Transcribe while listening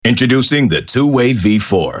Introducing the two-way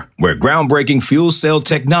V4, where groundbreaking fuel cell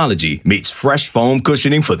technology meets fresh foam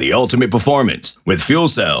cushioning for the ultimate performance. With fuel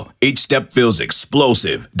cell, each step feels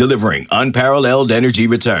explosive, delivering unparalleled energy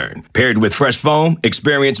return. Paired with fresh foam,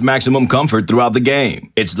 experience maximum comfort throughout the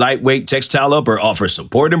game. Its lightweight textile upper offers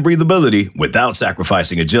support and breathability without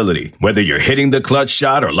sacrificing agility. Whether you're hitting the clutch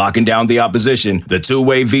shot or locking down the opposition, the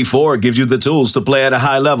two-way V4 gives you the tools to play at a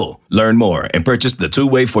high level. Learn more and purchase the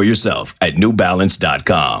two-way for yourself at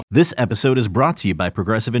newbalance.com. This episode is brought to you by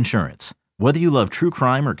Progressive Insurance. Whether you love true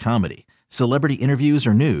crime or comedy, celebrity interviews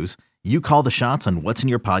or news, you call the shots on what's in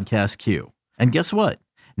your podcast queue. And guess what?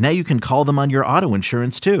 Now you can call them on your auto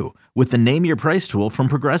insurance too with the Name Your Price tool from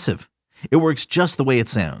Progressive. It works just the way it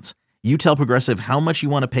sounds. You tell Progressive how much you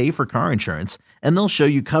want to pay for car insurance, and they'll show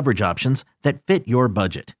you coverage options that fit your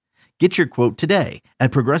budget. Get your quote today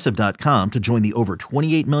at Progressive.com to join the over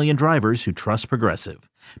 28 million drivers who trust Progressive.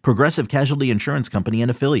 Progressive Casualty Insurance Company and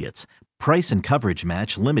Affiliates. Price and coverage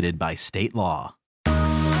match limited by state law.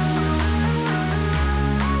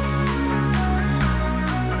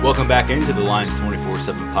 Welcome back into the Lions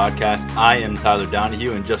 24/7 podcast. I am Tyler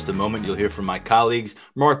Donahue. In just a moment, you'll hear from my colleagues,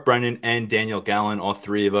 Mark Brennan and Daniel Gallen, all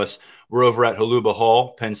three of us. We're over at Holuba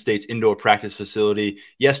Hall, Penn State's indoor practice facility.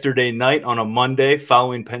 Yesterday night on a Monday,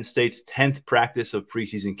 following Penn State's 10th practice of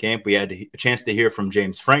preseason camp, we had a chance to hear from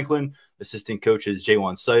James Franklin, assistant coaches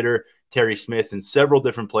Jaywan Sider, Terry Smith, and several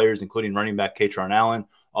different players, including running back Katron Allen,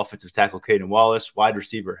 offensive tackle Caden Wallace, wide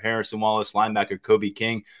receiver Harrison Wallace, linebacker Kobe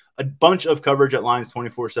King. A bunch of coverage at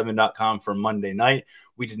Lions247.com for Monday night.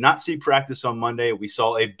 We did not see practice on Monday. We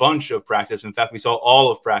saw a bunch of practice. In fact, we saw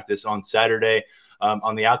all of practice on Saturday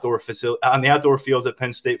on the outdoor fields at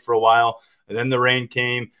Penn State for a while. And then the rain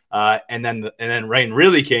came, and then rain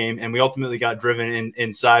really came, and we ultimately got driven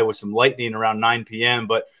inside with some lightning around 9 p.m.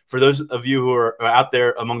 But for those of you who are out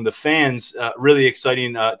there among the fans, really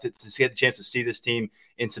exciting to get the chance to see this team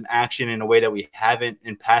in some action in a way that we haven't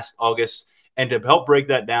in past August. And to help break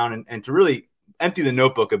that down and to really empty the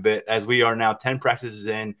notebook a bit, as we are now 10 practices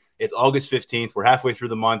in. It's August 15th. We're halfway through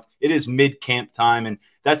the month. It is mid-camp time, and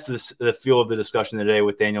that's the feel of the discussion today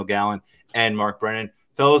with Daniel Gallen and Mark Brennan.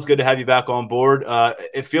 Fellas, good to have you back on board.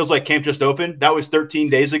 It feels like camp just opened. That was 13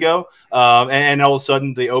 days ago, and all of a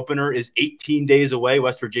sudden the opener is 18 days away.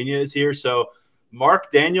 West Virginia is here. So,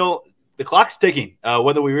 Mark, Daniel, the clock's ticking,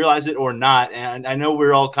 whether we realize it or not. And I know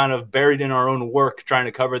we're all kind of buried in our own work trying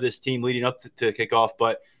to cover this team leading up to kickoff,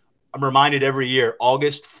 but I'm reminded every year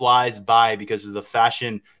August flies by because of the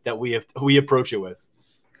fashion that we approach it with.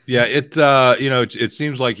 Yeah, it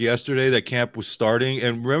seems like yesterday that camp was starting.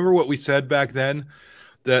 And remember what we said back then,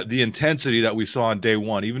 that the intensity that we saw on day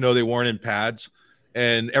one, even though they weren't in pads,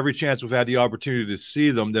 and every chance we've had the opportunity to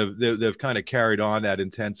see them, they've kind of carried on that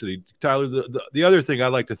intensity. Tyler, the other thing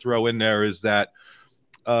I'd like to throw in there is that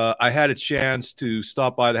I had a chance to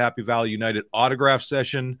stop by the Happy Valley United autograph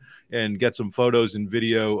session and get some photos and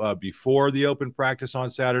video before the open practice on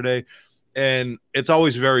Saturday. And it's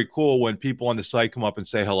always very cool when people on the site come up and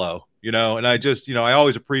say hello, and I just, I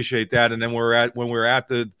always appreciate that. And then when we're at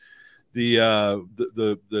the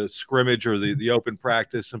scrimmage or the open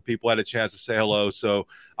practice, some people had a chance to say hello. So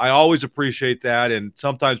I always appreciate that. And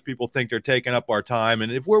sometimes people think they're taking up our time,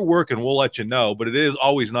 and if we're working, we'll let you know, but it is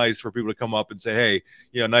always nice for people to come up and say, hey,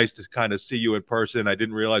 nice to kind of see you in person. I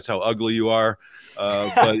didn't realize how ugly you are.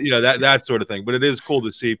 But that sort of thing, but it is cool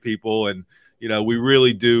to see people. And, we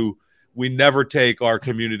really do. We never take our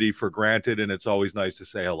community for granted, and it's always nice to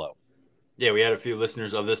say hello. Yeah, we had a few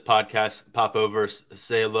listeners of this podcast pop over,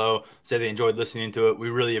 say hello, say they enjoyed listening to it. We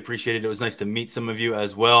really appreciate it. It was nice to meet some of you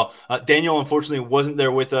as well. Daniel, unfortunately, wasn't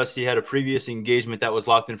there with us. He had a previous engagement that was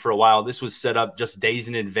locked in for a while. This was set up just days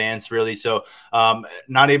in advance, really, so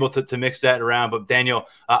not able to mix that around. But, Daniel,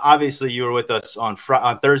 obviously you were with us on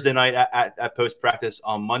Thursday night at post-practice,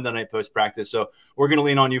 on Monday night post-practice, so we're going to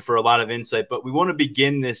lean on you for a lot of insight. But we want to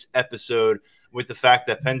begin this episode with the fact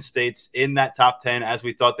that Penn State's in that top 10, as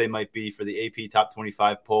we thought they might be for the AP Top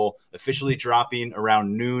 25 poll, officially dropping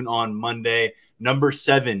around noon on Monday. Number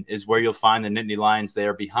 7 is where you'll find the Nittany Lions. They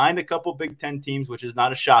are behind a couple Big Ten teams, which is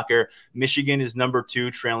not a shocker. Michigan is number 2,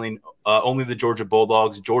 trailing only the Georgia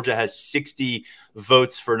Bulldogs. Georgia has 60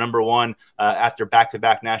 votes for number 1 after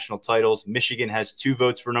back-to-back national titles. Michigan has 2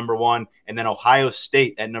 votes for number 1, and then Ohio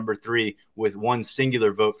State at number 3 with 1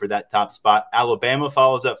 singular vote for that top spot. Alabama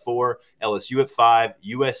follows at 4, LSU at 5,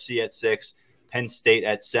 USC at 6, Penn State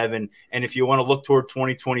at 7. And if you want to look toward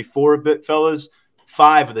 2024 a bit, fellas,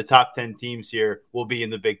 5 of the top 10 teams here will be in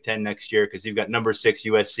the Big Ten next year, because you've got number 6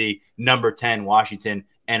 USC, number 10 Washington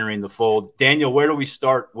entering the fold. Daniel, where do we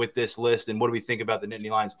start with this list, and what do we think about the Nittany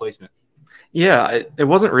Lions placement? Yeah, it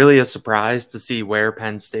wasn't really a surprise to see where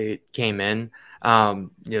Penn State came in.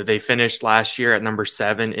 They finished last year at number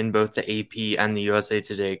 7 in both the AP and the USA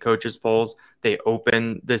Today coaches polls. They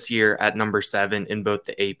opened this year at number 7 in both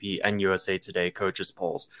the AP and USA Today coaches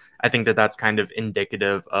polls. I think that that's kind of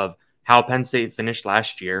indicative of how Penn State finished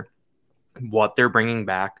last year, what they're bringing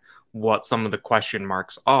back, what some of the question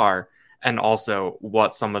marks are, and also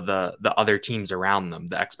what some of the other teams around them,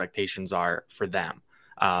 the expectations are for them.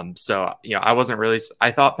 I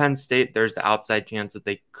thought Penn State, there's the outside chance that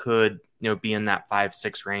they could, be in that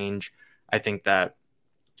 5-6 range. I think that,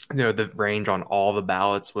 the range on all the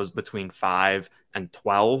ballots was between 5 and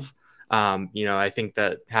 12. I think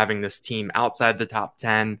that having this team outside the top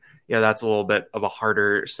 10, that's a little bit of a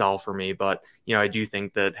harder sell for me. But, I do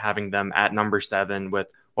think that having them at number 7 with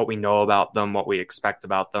what we know about them, what we expect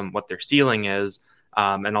about them, what their ceiling is,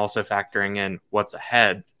 and also factoring in what's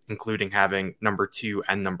ahead, including having number 2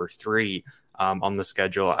 and number 3 on the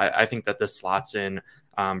schedule. I think that this slots in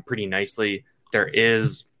pretty nicely. There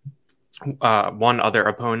is one other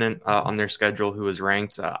opponent on their schedule who was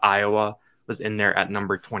ranked. Iowa was in there at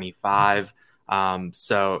number 25.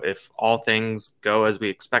 So if all things go as we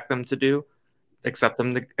expect them to go,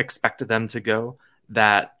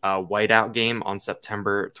 that whiteout game on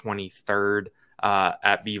September 23rd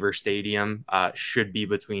at Beaver Stadium should be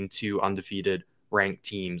between 2 undefeated ranked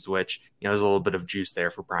teams, which there's a little bit of juice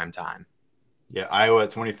there for prime time. Yeah, Iowa at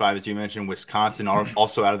 25, as you mentioned. Wisconsin are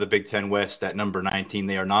also out of the Big Ten West at number 19.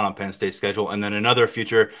 They are not on Penn State's schedule. And then another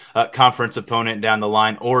future conference opponent down the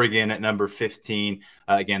line, Oregon at number 15.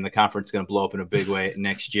 Again, the conference is going to blow up in a big way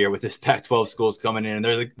next year with this Pac-12 schools coming in,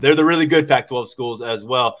 and they're the really good Pac-12 schools as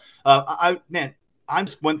well. I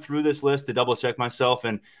just went through this list to double check myself,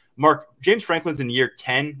 and Mark, James Franklin's in year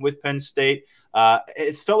 10 with Penn State.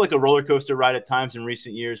 It's felt like a roller coaster ride at times in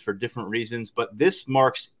recent years for different reasons, but this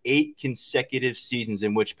marks 8 consecutive seasons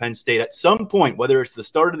in which Penn State at some point, whether it's the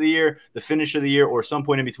start of the year, the finish of the year, or some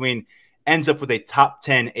point in between, ends up with a top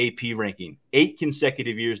 10 AP ranking. 8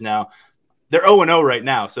 consecutive years now. They're 0-0 right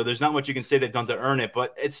now, so there's not much you can say they've done to earn it,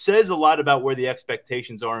 but it says a lot about where the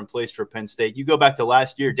expectations are in place for Penn State. You go back to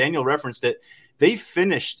last year, Daniel referenced it. They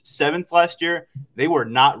finished 7th last year. They were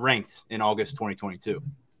not ranked in August 2022.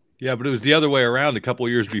 Yeah, but it was the other way around a couple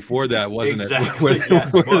of years before that, wasn't exactly.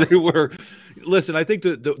 it? Where they were. Listen, I think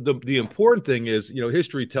the important thing is,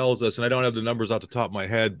 history tells us, and I don't have the numbers off the top of my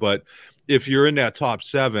head, but if you're in that top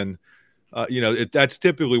 7, that's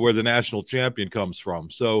typically where the national champion comes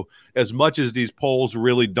from. So as much as these polls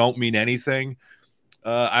really don't mean anything,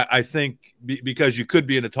 I think because you could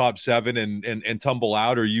be in the top 7 and tumble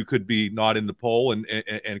out, or you could be not in the poll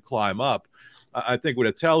and climb up. I think what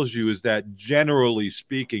it tells you is that generally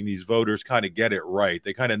speaking, these voters kind of get it right.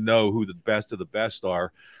 They kind of know who the best of the best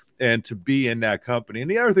are, and to be in that company. And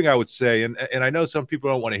the other thing I would say, and I know some people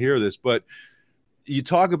don't want to hear this, but you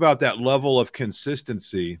talk about that level of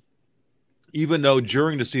consistency. Even though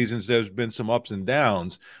during the seasons there's been some ups and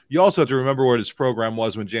downs, you also have to remember where this program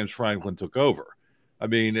was when James Franklin took over. I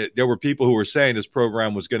mean, there were people who were saying this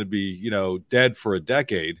program was going to be, dead for a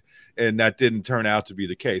decade, and that didn't turn out to be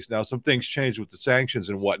the case. Now, some things changed with the sanctions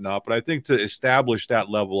and whatnot, but I think to establish that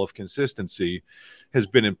level of consistency has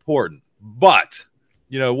been important. But,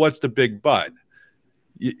 what's the big but?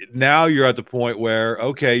 Now you're at the point where,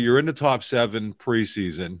 okay, you're in the top 7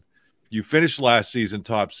 preseason. You finished last season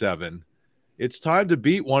top 7. It's time to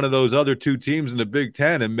beat one of those other 2 teams in the Big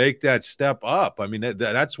Ten and make that step up. I mean,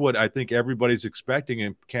 that's what I think everybody's expecting,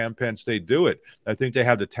 and can Penn State do it? I think they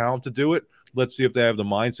have the talent to do it. Let's see if they have the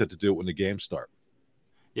mindset to do it when the games start.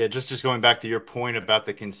 Yeah, just going back to your point about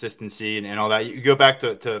the consistency and all that, you go back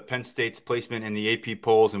to Penn State's placement in the AP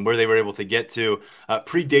polls and where they were able to get to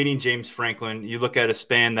predating James Franklin. You look at a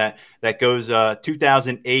span that goes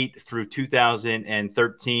 2008 through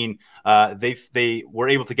 2013. They were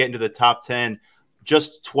able to get into the top 10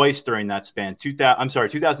 just twice during that span.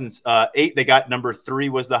 2008, they got number 3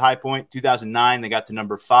 was the high point. 2009, they got to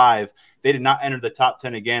number 5. They did not enter the top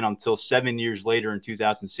 10 again until 7 years later in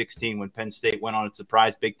 2016 when Penn State went on its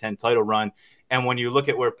surprise Big Ten title run. And when you look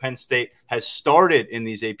at where Penn State has started in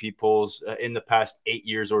these AP polls in the past 8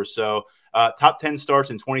 years or so, top 10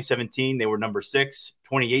 starts in 2017, they were number 6.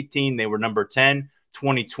 2018, they were number 10.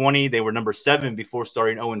 2020, they were number 7 before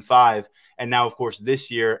starting 0-5. And now, of course, this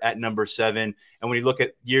year at number 7. And when you look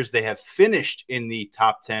at years they have finished in the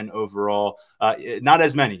top 10 overall, not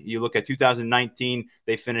as many. You look at 2019,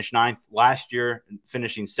 they finished 9th last year,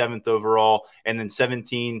 finishing 7th overall. And then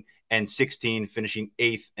 17 and 16, finishing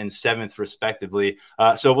 8th and 7th, respectively.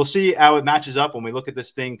 So we'll see how it matches up when we look at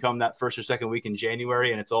this thing come that first or second week in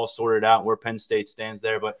January, and it's all sorted out where Penn State stands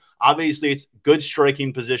there. But obviously, it's good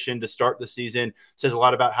striking position to start the season. It says a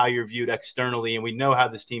lot about how you're viewed externally, and we know how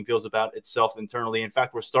this team feels about itself internally. In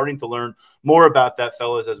fact, we're starting to learn more about that,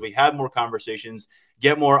 fellas, as we have more conversations,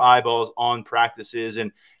 get more eyeballs on practices.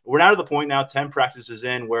 And we're now to the point now, 10 practices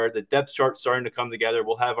in, where the depth chart's starting to come together.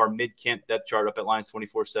 We'll have our mid-camp depth chart up at Lions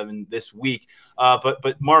 24/7 this week.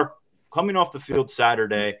 But Mark, coming off the field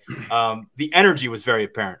Saturday, the energy was very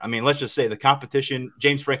apparent. I mean, let's just say the competition,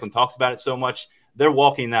 James Franklin talks about it so much. They're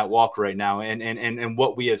walking that walk right now. And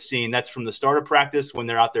what we have seen, that's from the start of practice when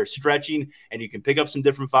they're out there stretching, and you can pick up some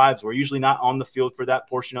different vibes. We're usually not on the field for that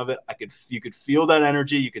portion of it. You could feel that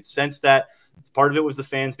energy. You could sense that. Part of it was the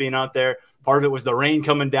fans being out there. Part of it was the rain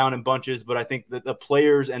coming down in bunches, but I think that the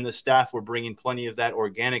players and the staff were bringing plenty of that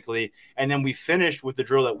organically. And then we finished with the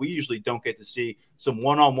drill that we usually don't get to see, some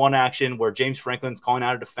one-on-one action where James Franklin's calling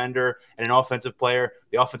out a defender and an offensive player.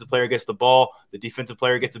 The offensive player gets the ball. The defensive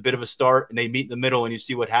player gets a bit of a start, and they meet in the middle, and you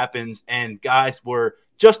see what happens. And guys were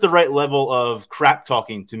just the right level of crap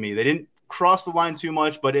talking to me. They didn't cross the line too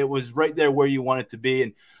much, but it was right there where you want it to be.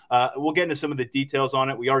 And we'll get into some of the details on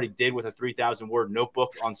it. We already did with a 3,000-word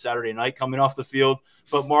notebook on Saturday night coming off the field.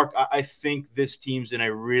 But, Mark, I think this team's in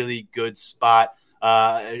a really good spot,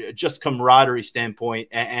 just camaraderie standpoint.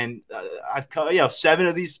 And I've 7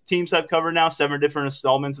 of these teams I've covered now, 7 different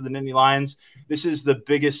installments of the Nittany Lions. This is the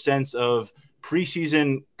biggest sense of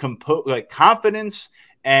preseason confidence,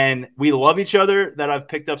 and we love each other that I've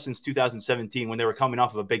picked up since 2017 when they were coming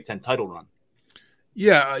off of a Big Ten title run.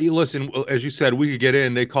 Yeah, listen, as you said, we could get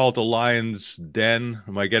in. They call it the Lions Den.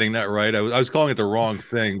 Am I getting that right? I was calling it the wrong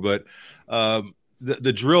thing, but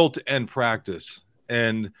the drill to end practice.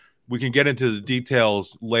 And we can get into the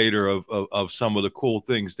details later of some of the cool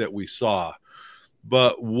things that we saw.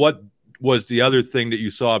 But what was the other thing that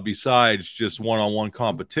you saw besides just one-on-one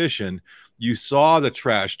competition? You saw the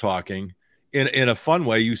trash talking in a fun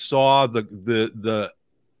way. You saw the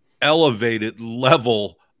elevated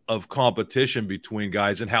level of competition between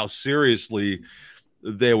guys and how seriously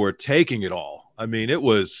they were taking it all. I mean, it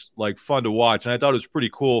was like fun to watch, and I thought it was pretty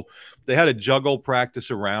cool. They had a juggle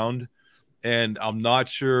practice around, and I'm not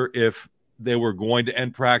sure if they were going to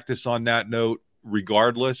end practice on that note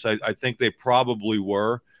regardless. I think they probably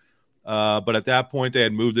were, but at that point they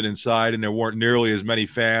had moved it inside, and there weren't nearly as many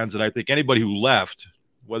fans. And I think anybody who left,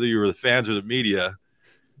 whether you were the fans or the media,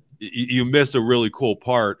 you missed a really cool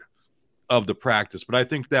part of the practice. But I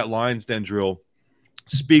think that Lions Den drill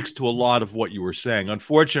speaks to a lot of what you were saying.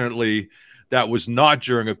 Unfortunately, that was not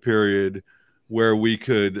during a period where we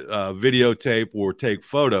could videotape or take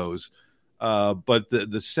photos, but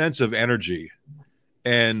the sense of energy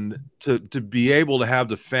and to be able to have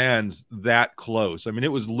the fans that close. I mean,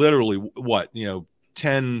 it was literally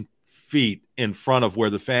 10 feet in front of where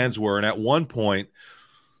the fans were. And at one point,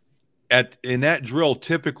 in that drill,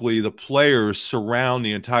 typically the players surround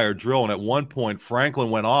the entire drill. And at one point,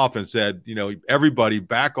 Franklin went off and said, everybody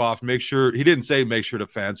back off, make sure – he didn't say make sure the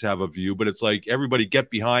fans have a view, but it's like everybody get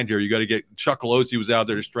behind here. You got to get – Chuck Colosi was out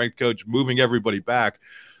there, the strength coach, moving everybody back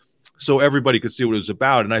so everybody could see what it was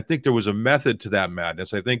about. And I think there was a method to that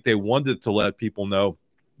madness. I think they wanted to let people know,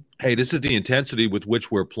 hey, this is the intensity with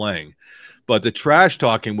which we're playing. But the trash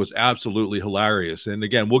talking was absolutely hilarious. And,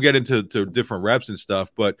 again, we'll get into different reps and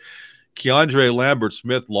stuff, but – Keandre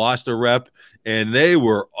Lambert-Smith lost a rep, and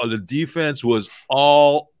the defense was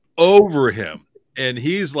all over him. And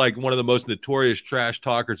he's like one of the most notorious trash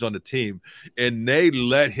talkers on the team. And they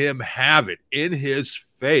let him have it in his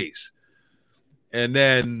face. And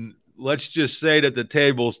then let's just say that the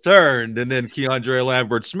tables turned, and then Keandre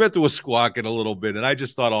Lambert-Smith was squawking a little bit. And I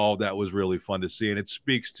just thought all of that was really fun to see. And it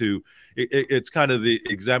speaks to it's kind of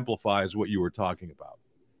exemplifies what you were talking about.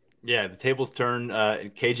 Yeah, the tables turned.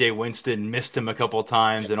 KJ Winston missed him a couple of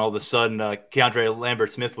times, and all of a sudden, Keandre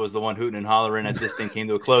Lambert-Smith was the one hooting and hollering as this thing came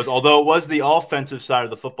to a close. Although it was the offensive side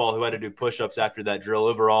of the football who had to do push-ups after that drill.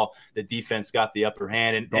 Overall, the defense got the upper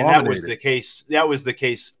hand, and that was the case. That was the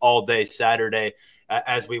case all day Saturday.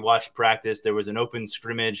 As we watched practice, there was an open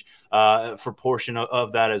scrimmage for portion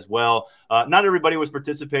of that as well. Not everybody was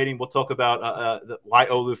participating. We'll talk about why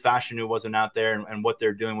Olu Fashanu wasn't out there and what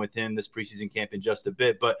they're doing with him this preseason camp in just a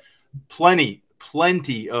bit. But plenty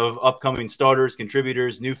of upcoming starters,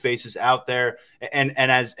 contributors, new faces out there, and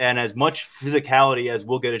as much physicality as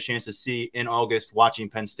we'll get a chance to see in August watching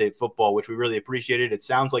Penn State football, which we really appreciated. It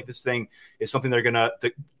sounds like this thing is something they're going to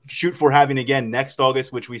shoot for having again next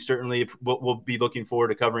August, which we certainly will be looking forward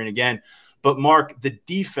to covering again. But Mark, the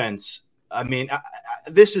defense I mean,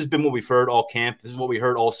 this has been what we've heard all camp. This is what we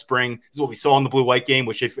heard all spring. This is what we saw in the blue-white game,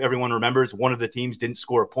 which if everyone remembers, one of the teams didn't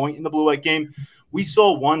score a point in the blue-white game. We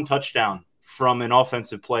saw one touchdown from an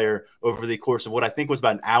offensive player over the course of what I think was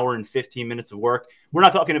about an hour and 15 minutes of work. We're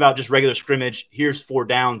not talking about just regular scrimmage. Here's 4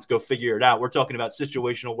 downs, go figure it out. We're talking about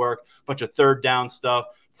situational work, a bunch of third down stuff,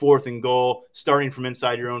 4th and goal, starting from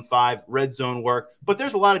inside your own 5, red zone work. But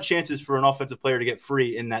there's a lot of chances for an offensive player to get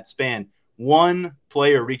free in that span. One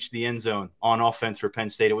player reached the end zone on offense for Penn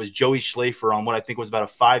State. It was Joey Schlafer on what I think was about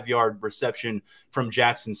a 5-yard reception from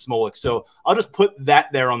Jackson Smolik. So I'll just put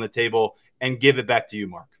that there on the table and give it back to you,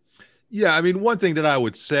 Mark. Yeah, I mean, one thing that I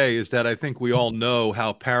would say is that I think we all know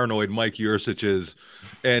how paranoid Mike Yurcich is,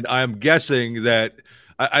 and I'm guessing that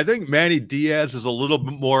I think Manny Diaz is a little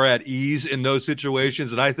bit more at ease in those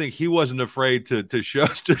situations, and I think he wasn't afraid to show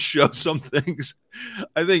some things.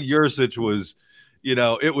 I think Yurcich was,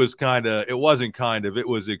 it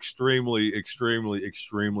was extremely, extremely,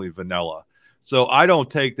 extremely vanilla. So I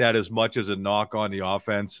don't take that as much as a knock on the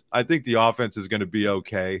offense. I think the offense is going to be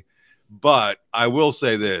okay. But I will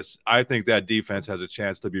say this, I think that defense has a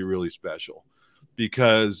chance to be really special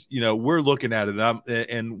because, we're looking at it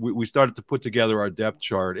and we started to put together our depth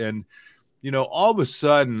chart. And, all of a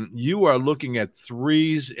sudden you are looking at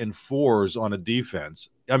 3s and 4s on a defense.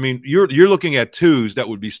 I mean, you're looking at 2s that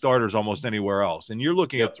would be starters almost anywhere else. And you're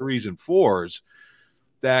looking at 3s and 4s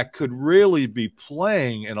that could really be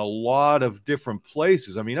playing in a lot of different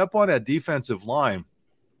places. I mean, up on that defensive line,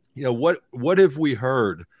 what have we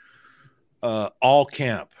heard? All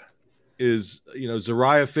camp is,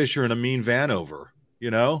 Zariah Fisher and Amin Vanover,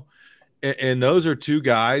 and those are 2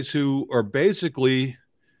 guys who are basically,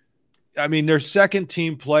 I mean, they're second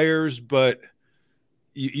team players, but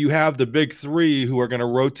you have the big 3 who are going to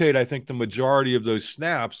rotate, I think, the majority of those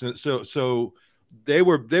snaps. And so they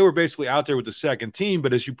were basically out there with the second team,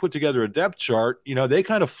 but as you put together a depth chart, they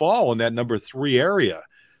kind of fall in that number 3 area.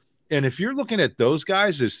 And if you're looking at those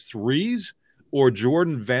guys as 3s, or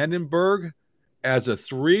Jordan Vandenberg as a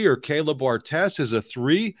 3, or Caleb Artest as a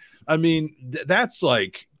 3. I mean, that's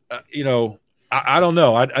like, I don't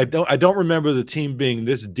know. I don't remember the team being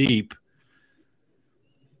this deep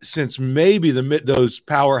since maybe those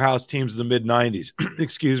powerhouse teams of the mid 90s.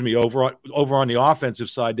 Excuse me. Over on the offensive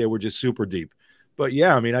side, they were just super deep. But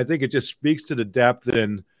yeah, I mean, I think it just speaks to the depth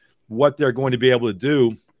and what they're going to be able to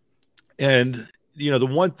do. And the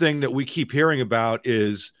one thing that we keep hearing about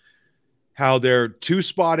is how they're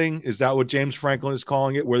 2-spotting. Is that what James Franklin is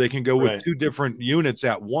calling it, where they can go with 2 different units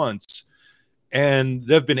at once? And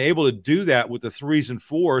they've been able to do that with the 3s and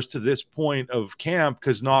 4s to this point of camp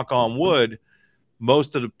because, knock on wood,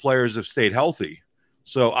 most of the players have stayed healthy.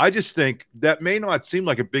 So I just think that may not seem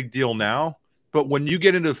like a big deal now, but when you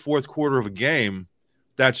get into the 4th quarter of a game,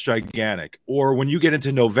 that's gigantic. Or when you get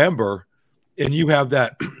into November and you have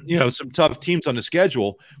that, some tough teams on the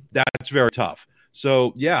schedule, that's very tough.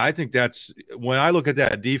 So, yeah, I think that's when I look at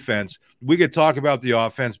that defense, we could talk about the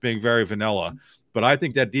offense being very vanilla, but I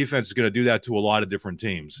think that defense is going to do that to a lot of different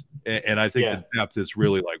teams. And I think the depth is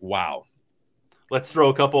really like, wow. Let's throw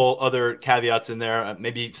a couple other caveats in there.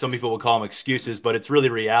 Maybe some people will call them excuses, but it's really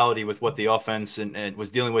reality with what the offense and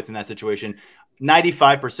was dealing with in that situation.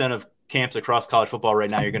 95% of camps across college football right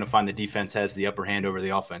now, you're going to find the defense has the upper hand over the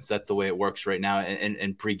offense. That's the way it works right now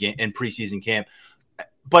in preseason camp.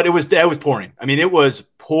 But it was pouring. I mean, it was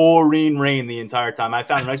pouring rain the entire time. I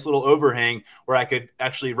found a nice little overhang where I could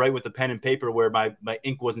actually write with the pen and paper where my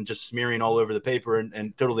ink wasn't just smearing all over the paper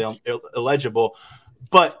and totally illegible.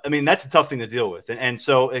 But, I mean, that's a tough thing to deal with. And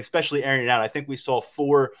so, especially airing it out, I think we saw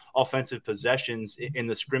 4 offensive possessions in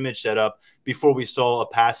the scrimmage setup before we saw a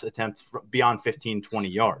pass attempt beyond 15, 20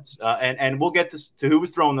 yards. And we'll get to who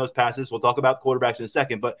was throwing those passes. We'll talk about quarterbacks in a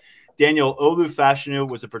second. But Daniel Olu-Fashanu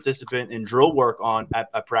was a participant in drill work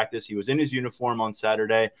at practice. He was in his uniform on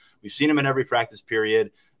Saturday. We've seen him in every practice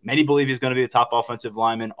period. Many believe he's going to be the top offensive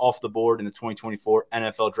lineman off the board in the 2024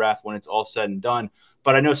 NFL draft when it's all said and done.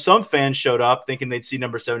 But I know some fans showed up thinking they'd see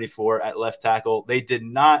number 74 at left tackle. They did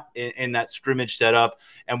not in that scrimmage setup.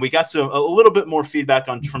 And we got a little bit more feedback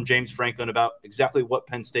from James Franklin about exactly what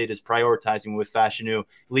Penn State is prioritizing with Fashanu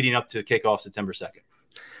leading up to kickoff September 2nd.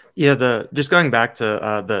 Yeah, just going back to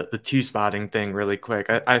the 2-spotting thing really quick.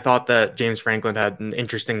 I thought that James Franklin had an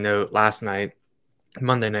interesting note last night,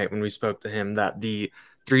 Monday night, when we spoke to him, that the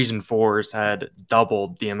 3s and 4s had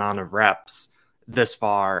doubled the amount of reps this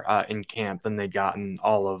far in camp than they'd gotten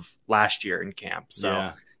all of last year in camp.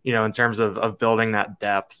 So, in terms of building that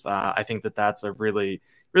depth, I think that's a really,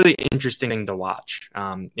 really interesting thing to watch.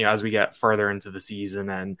 As we get further into the season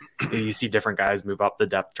and you see different guys move up the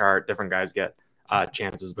depth chart, different guys get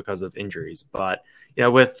chances because of injuries. But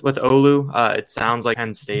with Olu, it sounds like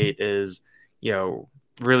Penn State is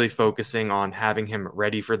really focusing on having him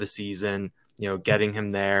ready for the season, getting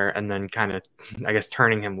him there, and then kind of, I guess,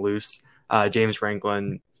 turning him loose. James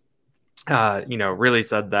Franklin, really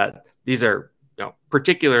said that these are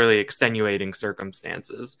particularly extenuating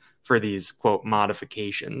circumstances for these, quote,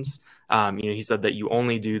 modifications. He said that you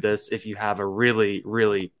only do this if you have a really,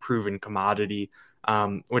 really proven commodity,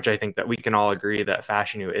 which I think that we can all agree that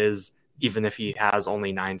Fashanu is, even if he has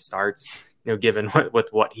only 9 starts, given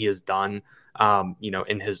what he has done,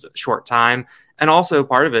 in his short time. And also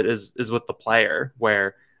part of it is with the player,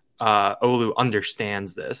 where Olu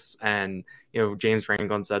understands this. And, James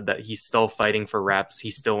Franklin said that he's still fighting for reps.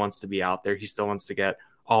 He still wants to be out there. He still wants to get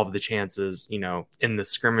all of the chances, in the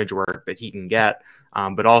scrimmage work that he can get.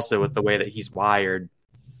 But also with the way that he's wired,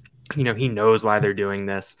 he knows why they're doing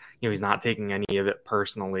this. He's not taking any of it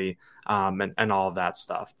personally, and all of that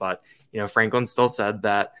stuff. But, Franklin still said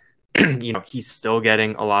that, he's still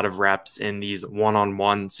getting a lot of reps in these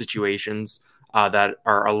one-on-one situations that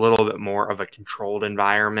are a little bit more of a controlled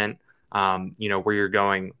environment, where you're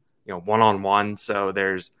going, one-on-one. So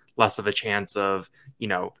there's less of a chance of,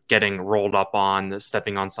 getting rolled up on,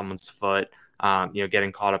 stepping on someone's foot,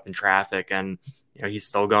 getting caught up in traffic. And, he's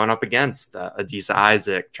still going up against Adisa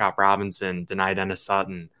Isaac, Chop Robinson, Denai Dennis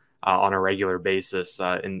Sutton on a regular basis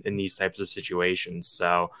in these types of situations.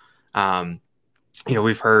 So,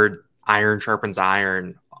 we've heard iron sharpens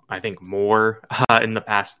iron, I think, more in the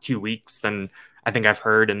past 2 weeks than I think I've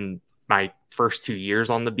heard in my first 2 years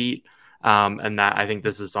on the beat. And that, I think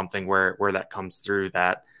this is something where that comes through,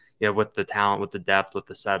 that, with the talent, with the depth, with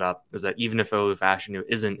the setup, is that even if Olu Fashanu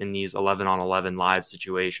isn't in these 11-on-11 live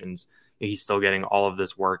situations, he's still getting all of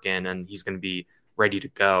this work in, and he's going to be ready to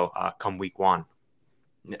go come week 1.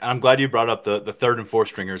 I'm glad you brought up the third and fourth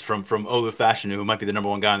stringers from Olu Fashanu, who might be the number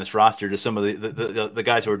one guy on this roster, to some of the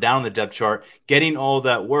guys who are down the depth chart, getting all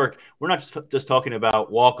that work. We're not just talking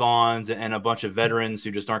about walk-ons and a bunch of veterans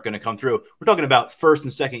who just aren't going to come through. We're talking about first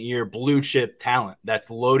and second year blue chip talent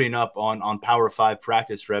that's loading up on Power 5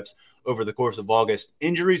 practice reps over the course of August.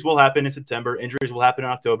 Injuries will happen in September. Injuries will happen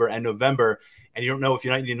in October and November. And you don't know if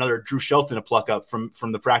you might need another Drew Shelton to pluck up from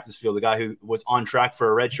the practice field, the guy who was on track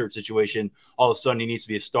for a redshirt situation. All of a sudden, he needs to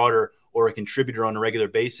be a starter or a contributor on a regular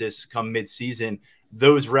basis come mid-season.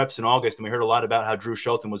 Those reps in August, and we heard a lot about how Drew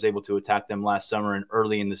Shelton was able to attack them last summer and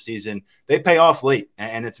early in the season. They pay off late,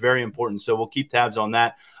 and it's very important. So we'll keep tabs on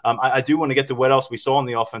that. I do want to get to what else we saw on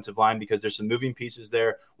the offensive line, because there's some moving pieces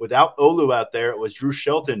there. Without Olu out there, it was Drew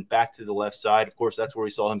Shelton back to the left side. Of course, that's where we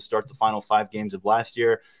saw him start the final 5 games of last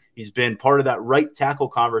year. He's been part of that right tackle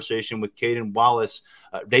conversation with Caden Wallace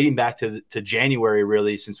dating back to January,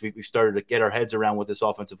 really, since we started to get our heads around what this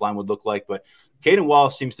offensive line would look like. But Caden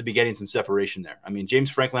Wallace seems to be getting some separation there. I mean,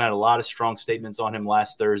 James Franklin had a lot of strong statements on him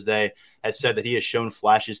last Thursday, has said that he has shown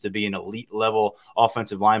flashes to be an elite-level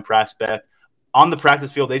offensive line prospect. On the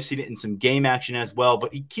practice field, they've seen it in some game action as well,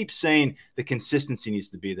 but he keeps saying the consistency needs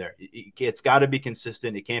to be there. It's got to be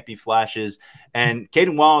consistent. It can't be flashes. And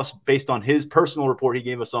Caden Wallace, based on his personal report he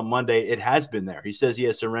gave us on Monday, it has been there. He says he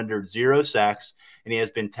has surrendered 0 sacks, and he has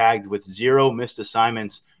been tagged with 0 missed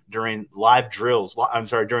assignments during live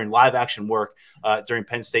action work during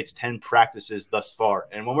Penn State's 10 practices thus far.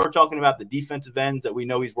 And when we're talking about the defensive ends that we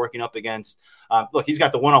know he's working up against, look, he's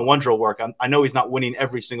got the one-on-one drill work. I know he's not winning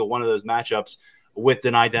every single one of those matchups with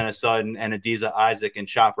Denai Dennis Sutton and Adisa Isaac and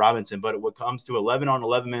Chop Robinson, but when it comes to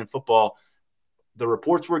 11-on-11 man football, the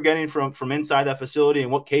reports we're getting from inside that facility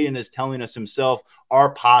and what Caden is telling us himself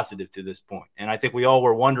are positive to this point. And I think we all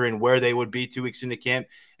were wondering where they would be 2 weeks into camp.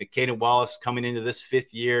 And Caden Wallace coming into this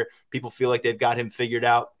 5th year, people feel like they've got him figured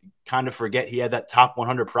out, kind of forget he had that top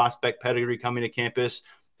 100 prospect pedigree coming to campus.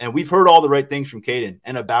 And we've heard all the right things from Caden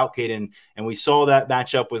and about Caden. And we saw that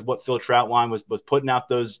matchup with what Phil Troutwine was putting out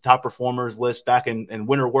those top performers lists back in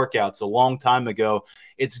winter workouts a long time ago.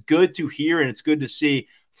 It's good to hear and it's good to see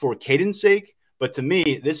for Caden's sake. But to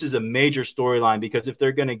me, this is a major storyline, because if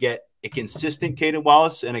they're going to get a consistent Caden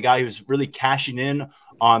Wallace and a guy who's really cashing in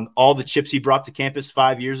on all the chips he brought to campus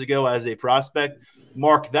 5 years ago as a prospect,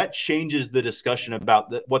 Mark, that changes the discussion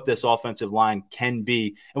about what this offensive line can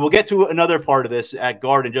be. And we'll get to another part of this at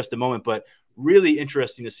guard in just a moment, but really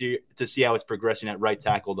interesting to see how it's progressing at right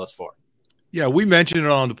tackle thus far. Yeah, we mentioned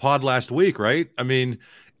it on the pod last week, right? I mean,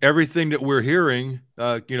 everything that we're hearing,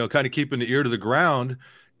 kind of keeping the ear to the ground,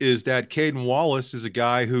 is that Caden Wallace is a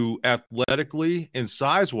guy who athletically and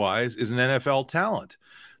size-wise is an NFL talent.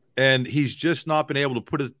 And he's just not been able to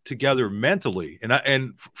put it together mentally. And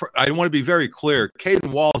I want to be very clear,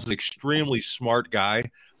 Caden Wallace is an extremely smart guy,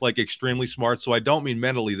 like extremely smart. So I don't mean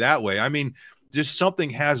mentally that way. I mean, just something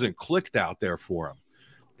hasn't clicked out there for him.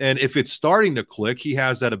 And if it's starting to click, he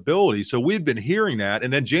has that ability. So we've been hearing that.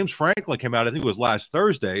 And then James Franklin came out, I think it was last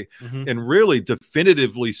Thursday, and really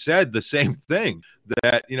definitively said the same thing,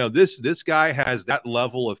 that, you know, this guy has that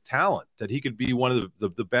level of talent, that he could be one of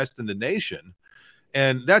the best in the nation.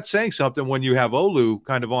 And that's saying something when you have Olu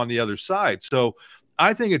kind of on the other side. So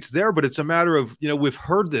I think it's there, but it's a matter of, you know, we've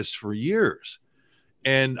heard this for years.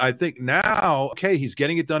 And I think now, okay, he's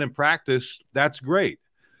getting it done in practice. That's great.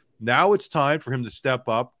 Now it's time for him to step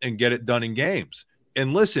up and get it done in games.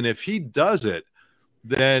 And listen, if he does it,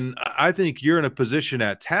 then I think you're in a position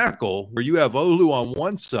at tackle where you have Olu on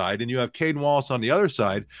one side and you have Caden Wallace on the other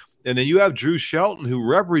side. And then you have Drew Shelton, who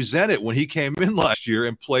represented when he came in last year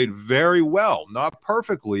and played very well, not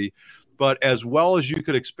perfectly, but as well as you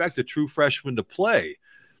could expect a true freshman to play.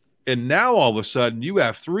 And now all of a sudden you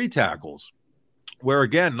have 3 tackles where,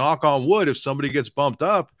 again, knock on wood, if somebody gets bumped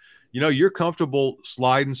up, you know, you're comfortable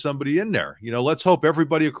sliding somebody in there. You know, let's hope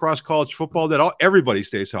everybody across college football that everybody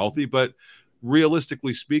stays healthy, but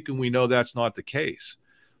realistically speaking, we know that's not the case.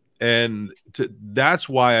 And that's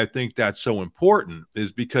why I think that's so important,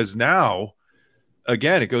 is because now,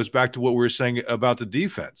 again, it goes back to what we were saying about the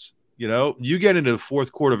defense. You know, you get into the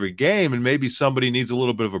fourth quarter of a game and maybe somebody needs a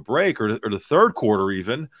little bit of a break, or the third quarter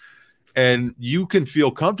even, and you can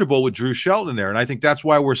feel comfortable with Drew Shelton there. And I think that's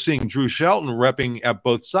why we're seeing Drew Shelton repping at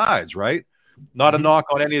both sides, right? Not a knock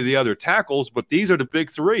on any of the other tackles, but these are the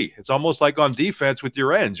big 3. It's almost like on defense with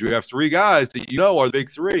your ends. You have 3 guys that you know are the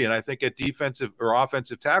big 3. And I think at defensive or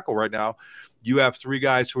offensive tackle right now, you have 3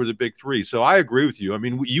 guys who are the big 3. So I agree with you. I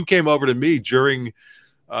mean, you came over to me during, you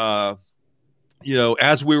know,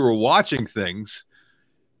 as we were watching things,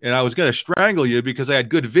 and I was going to strangle you because I had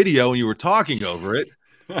good video and you were talking over it.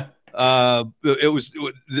 It was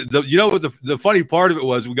you know what the funny part of it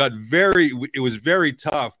was, it was very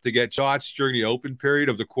tough to get shots during the open period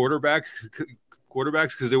of the quarterbacks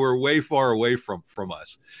because they were way far away from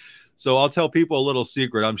us. So I'll tell people a little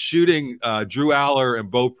secret. I'm shooting Drew Aller and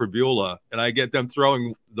Bo Pribula, and I get them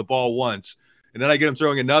throwing the ball once, and then I get them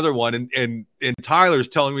throwing another one, and Tyler's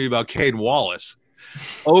telling me about Caden Wallace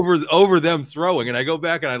over them throwing, and I go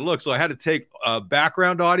back and I look. So I had to take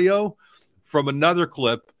background audio from another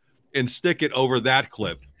clip and stick it over that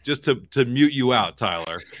clip just to mute you out,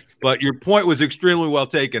 Tyler. But your point was extremely well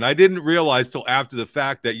taken. I didn't realize till after the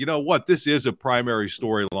fact that, you know what, this is a primary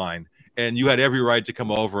storyline, and you had every right to come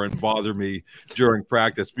over and bother me during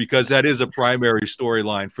practice, because that is a primary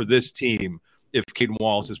storyline for this team if Caden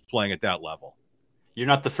Wallace is playing at that level. You're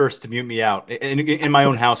not the first to mute me out in my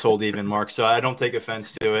own household, even, Mark. So I don't take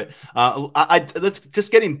offense to it. Let's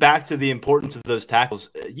just getting back to the importance of those tackles.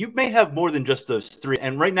 You may have more than just those 3.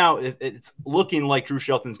 And right now, it's looking like Drew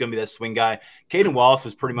Shelton's going to be that swing guy. Caden Wallace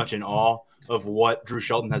was pretty much in awe of what Drew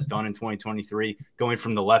Shelton has done in 2023, going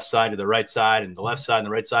from the left side to the right side and the left side and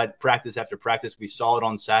the right side, practice after practice. We saw it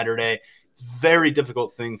on Saturday. It's a very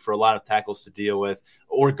difficult thing for a lot of tackles to deal with,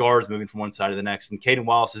 or guards moving from one side to the next. And Caden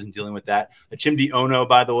Wallace isn't dealing with that. Chimdi Ono,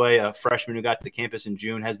 by the way, a freshman who got to campus in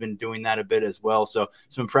June, has been doing that a bit as well. So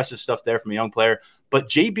some impressive stuff there from a young player. But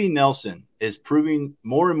JB Nelson is proving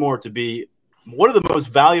more and more to be one of the most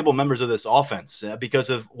valuable members of this offense because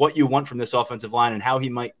of what you want from this offensive line and how he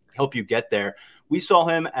might help you get there. We saw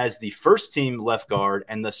him as the first team left guard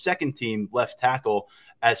and the second team left tackle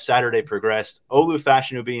as Saturday progressed. Olu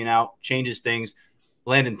Fashanu being out changes things.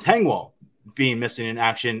 Landon Tengwall being missing in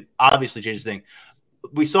action obviously changes things.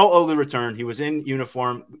 We saw Olu return. He was in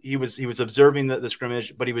uniform. He was observing the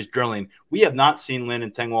scrimmage, but he was drilling. We have not seen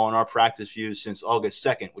Landon Tengwall in our practice views since August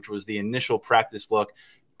 2nd, which was the initial practice look.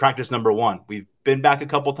 Practice number 1. We've been back a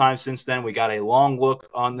couple times since then. We got a long look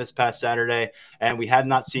on this past Saturday, and we have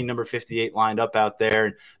not seen number 58 lined up out there.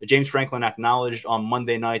 And James Franklin acknowledged on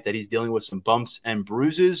Monday night that he's dealing with some bumps and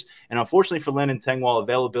bruises. And unfortunately for Landon Tengwall,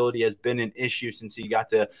 availability has been an issue since he got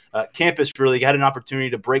to campus. Really got an opportunity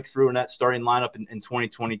to break through in that starting lineup in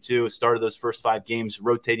 2022. Started those first 5 games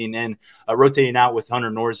rotating out with Hunter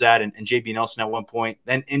Norzad and JB Nelson at one point,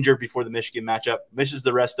 then injured before the Michigan matchup, misses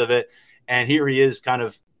the rest of it. And here he is kind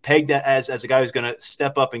of pegged as a guy who's going to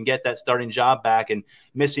step up and get that starting job back, and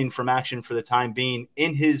missing from action for the time being.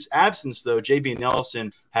 In his absence, though, JB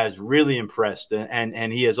Nelson has really impressed,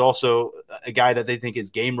 and he is also a guy that they think is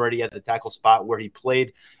game ready at the tackle spot, where he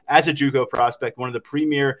played as a JUCO prospect, one of the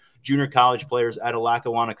premier junior college players at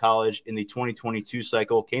Lackawanna College in the 2022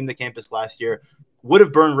 cycle, came to campus last year. Would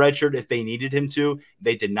have burned redshirt if they needed him to.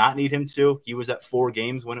 They did not need him to. He was at 4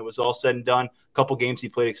 games when it was all said and done. A couple games he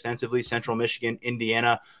played extensively, Central Michigan,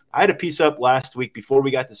 Indiana. I had a piece up last week before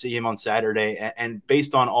we got to see him on Saturday, and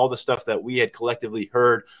based on all the stuff that we had collectively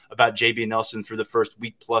heard about JB Nelson through the first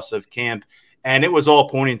week plus of camp, And it was all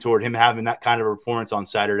pointing toward him having that kind of a performance on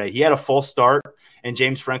Saturday. He had a false start, and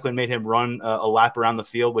James Franklin made him run a lap around the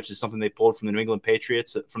field, which is something they pulled from the New England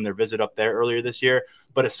Patriots from their visit up there earlier this year.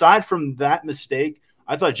 But aside from that mistake,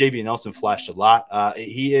 I thought JB Nelson flashed a lot.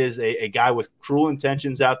 He is a guy with cruel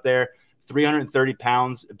intentions out there, 330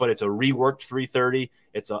 pounds, but it's a reworked 330.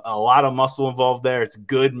 It's a lot of muscle involved there. It's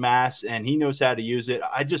good mass, and he knows how to use it.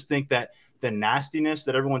 I just think that the nastiness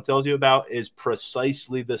that everyone tells you about is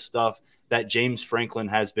precisely the stuff that James Franklin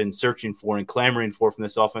has been searching for and clamoring for from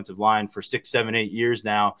this offensive line for 6, 7, 8 years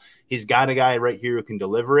now. He's got a guy right here who can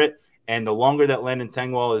deliver it. And the longer that Landon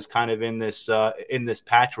Tengwall is kind of in this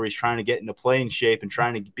patch where he's trying to get into playing shape and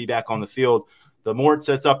trying to be back on the field, the more it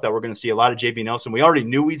sets up that we're going to see a lot of JB Nelson. We already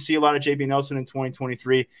knew we'd see a lot of JB Nelson in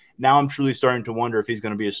 2023. Now I'm truly starting to wonder if he's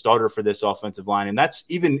going to be a starter for this offensive line. And that's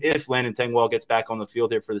even if Landon Tengwall gets back on the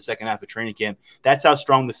field here for the second half of training camp. That's how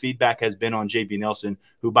strong the feedback has been on JB Nelson,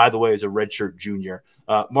 who, by the way, is a redshirt junior.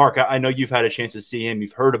 Mark, I know you've had a chance to see him.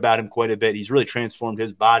 You've heard about him quite a bit. He's really transformed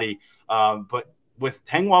his body. But with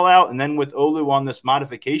Tengwall out and then with Olu on this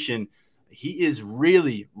modification, he is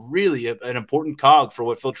really, really an important cog for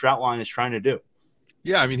what Phil Troutline is trying to do.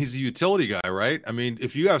 Yeah, I mean, he's a utility guy, right? I mean,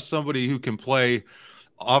 if you have somebody who can play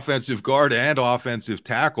offensive guard and offensive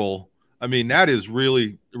tackle, I mean, that is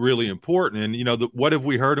really, really important. And, you know, what have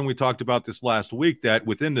we heard? And we talked about this last week, that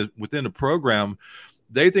within the program,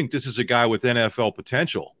 they think this is a guy with NFL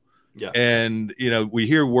potential. Yeah. And, you know, we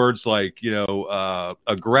hear words like, you know,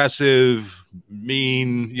 aggressive,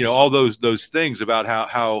 mean, you know, all those things about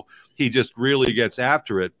how he just really gets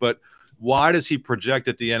after it. But why does he project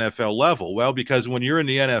at the NFL level? Well, because when you're in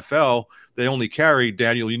the NFL, they only carry,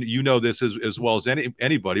 Daniel, you know this as well as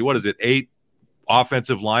anybody. What is it, 8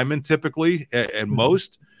 offensive linemen typically at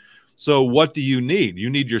most? So what do you need?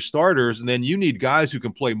 You need your starters, and then you need guys who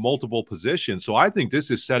can play multiple positions. So I think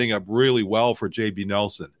this is setting up really well for JB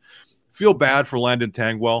Nelson. Feel bad for Landon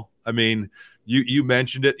Tengwall. I mean, you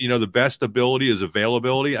mentioned it. You know, the best ability is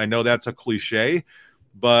availability. I know that's a cliche,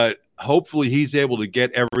 but hopefully he's able to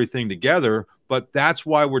get everything together. But that's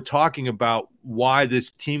why we're talking about why this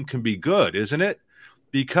team can be good, isn't it?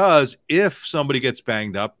 Because if somebody gets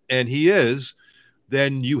banged up, and he is,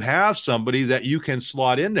 then you have somebody that you can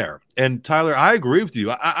slot in there. And Tyler, I agree with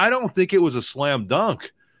you. I don't think it was a slam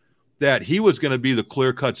dunk that he was going to be the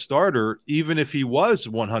clear-cut starter, even if he was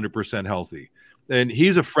 100% healthy. And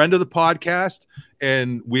he's a friend of the podcast,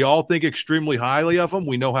 and we all think extremely highly of him.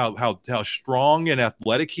 We know how strong and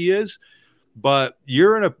athletic he is. But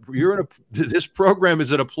this program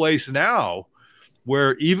is at a place now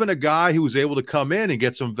where even a guy who was able to come in and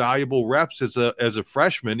get some valuable reps as a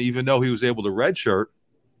freshman, even though he was able to redshirt,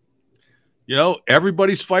 you know,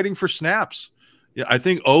 everybody's fighting for snaps. Yeah, I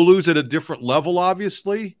think Olu's at a different level,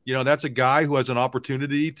 obviously. You know, that's a guy who has an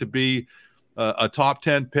opportunity to be a top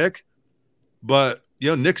 10 pick. But, you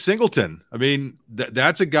know, Nick Singleton, I mean,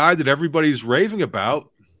 that's a guy that everybody's raving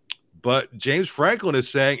about. But James Franklin is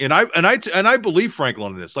saying, and I believe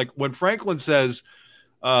Franklin in this. Like when Franklin says,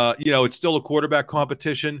 you know, it's still a quarterback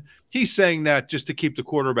competition, he's saying that just to keep the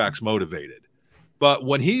quarterbacks motivated. But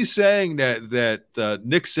when he's saying that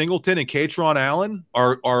Nick Singleton and Katron Allen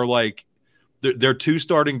are like they're 2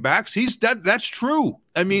 starting backs, that's true.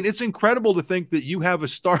 I mean, it's incredible to think that you have a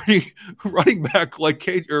starting running back like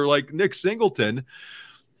Nick Singleton,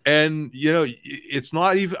 and you know it's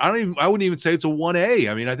not even. I wouldn't even say it's a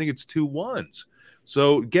 1A. I mean, I think it's 2 1s.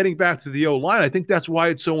 So getting back to the O-line, I think that's why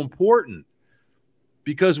it's so important,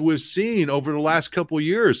 because we've seen over the last couple of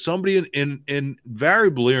years somebody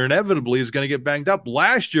invariably or inevitably is going to get banged up.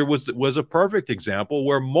 Last year was a perfect example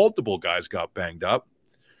where multiple guys got banged up,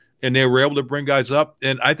 and they were able to bring guys up.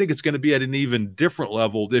 And I think it's going to be at an even different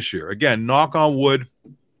level this year. Again, knock on wood.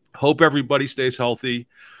 Hope everybody stays healthy.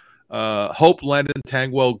 Hope Landon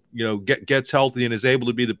Tengwall, you know, gets healthy and is able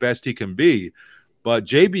to be the best he can be. But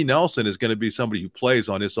JB Nelson is going to be somebody who plays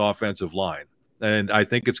on this offensive line, and I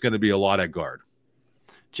think it's going to be a lot at guard.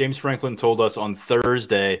 James Franklin told us on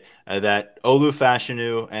Thursday that Olu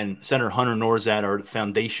Fashanu and center Hunter Norzad are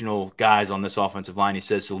foundational guys on this offensive line. He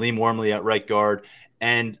says Salim Wormley at right guard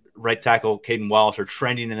and right tackle Caden Wallace are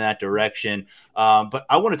trending in that direction. But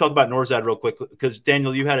I want to talk about Norzad real quick because,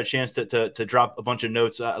 Daniel, you had a chance to drop a bunch of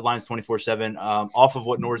notes, Lions 24/7, off of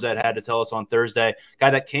what Norzad had to tell us on Thursday. Guy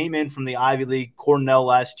that came in from the Ivy League, Cornell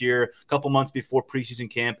last year, a couple months before preseason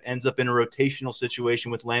camp, ends up in a rotational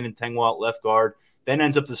situation with Landon Tengwall at left guard, then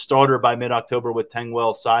ends up the starter by mid-October with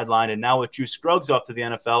Tengwall sideline, and now with Juice Scruggs off to the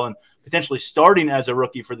NFL and potentially starting as a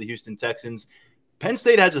rookie for the Houston Texans. Penn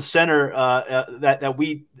State has a center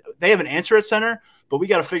they have an answer at center, but we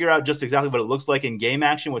got to figure out just exactly what it looks like in game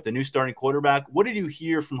action with the new starting quarterback. What did you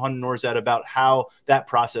hear from Hunter Norzad about how that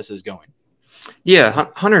process is going? Yeah,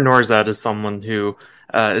 Hunter Norzad is someone who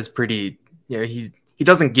is pretty, he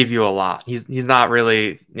doesn't give you a lot. He's not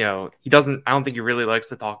really, he doesn't, I don't think he really likes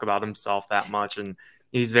to talk about himself that much. And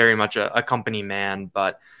he's very much a company man,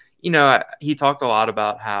 but, he talked a lot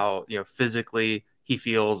about how, physically he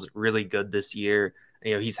feels really good this year.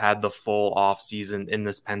 He's had the full off season in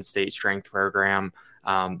this Penn State strength program.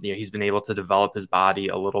 He's been able to develop his body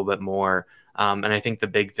a little bit more. And I think the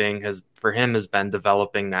big thing has been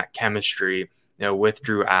developing that chemistry, with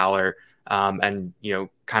Drew Aller, and,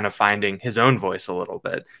 kind of finding his own voice a little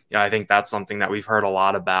bit. I think that's something that we've heard a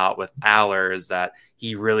lot about with Aller, is that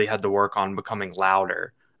he really had to work on becoming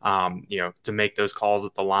louder, to make those calls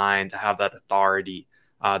at the line, to have that authority,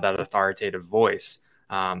 that authoritative voice.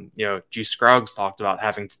 G. Scruggs talked about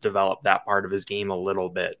having to develop that part of his game a little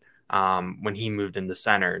bit when he moved into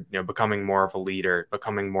center, becoming more of a leader,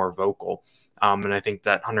 becoming more vocal. And I think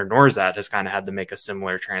that Hunter Norzad has kind of had to make a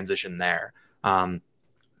similar transition there.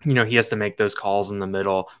 He has to make those calls in the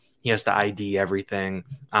middle. He has to ID everything.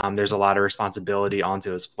 There's a lot of responsibility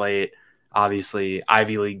onto his plate. Obviously,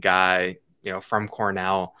 Ivy League guy, from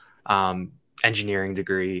Cornell, engineering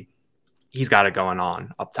degree. He's got it going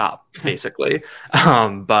on up top, basically.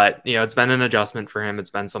 But, it's been an adjustment for him. It's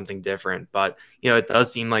been something different. But, it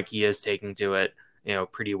does seem like he is taking to it,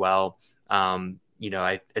 pretty well.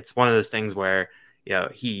 It's one of those things where,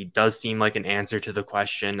 he does seem like an answer to the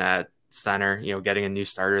question at center, getting a new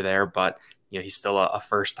starter there. But, he's still a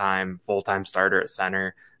first-time, full-time starter at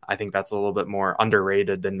center. I think that's a little bit more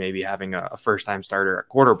underrated than maybe having a first-time starter at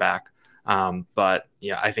quarterback. But,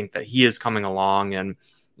 I think that he is coming along, and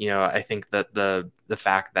I think that the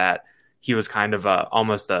fact that he was kind of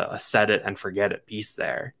almost a set it and forget it piece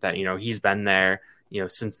there, that, he's been there,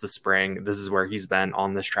 since the spring. This is where he's been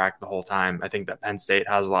on this track the whole time. I think that Penn State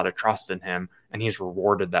has a lot of trust in him, and he's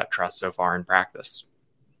rewarded that trust so far in practice.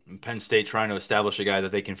 Penn State trying to establish a guy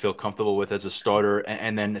that they can feel comfortable with as a starter.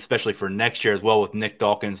 And then especially for next year as well, with Nick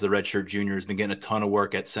Dawkins, the redshirt junior, has been getting a ton of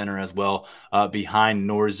work at center as well, behind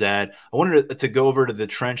Norzad. I wanted to go over to the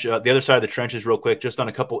trench, the other side of the trenches real quick, just on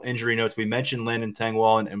a couple injury notes. We mentioned Landon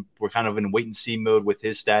Tengwall, and we're kind of in wait and see mode with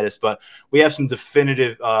his status, but we have some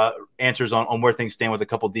definitive answers on where things stand with a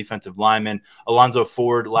couple defensive linemen. Alonzo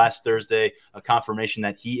Ford last Thursday, a confirmation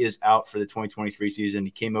that he is out for the 2023 season.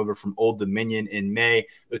 He came over from Old Dominion in May,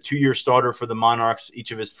 a 2-year starter for the Monarchs,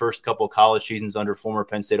 each of his first couple of college seasons under former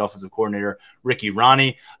Penn State offensive coordinator Ricky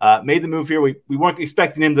Ronnie. Made the move here. We weren't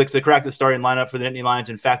expecting him to crack the starting lineup for the Nittany Lions.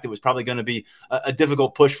 In fact, it was probably going to be a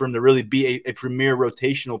difficult push for him to really be a premier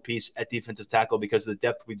rotational piece at defensive tackle because of the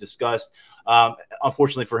depth we discussed.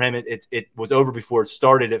 Unfortunately for him, it was over before it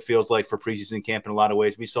started, it feels like, for preseason camp in a lot of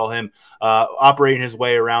ways. We saw him operating his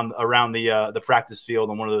way around the practice field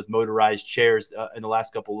on one of those motorized chairs in the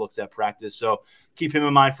last couple of looks at practice. So keep him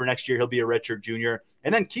in mind for next year. He'll be a redshirt junior.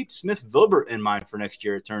 And then keep Smith Vilbert in mind for next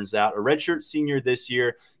year, it turns out. A redshirt senior this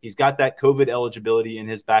year. He's got that COVID eligibility in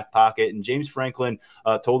his back pocket. And James Franklin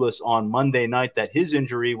told us on Monday night that his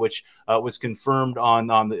injury, which was confirmed on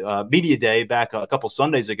the media day back a couple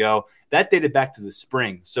Sundays ago, that dated back to the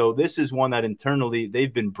spring. So this is one that internally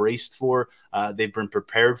they've been braced for, they've been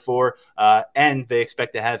prepared for, and they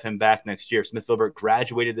expect to have him back next year. Smith Vilbert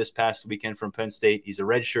graduated this past weekend from Penn State. He's a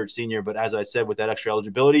redshirt senior, but as I said, with that extra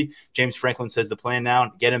eligibility, James Franklin says the plan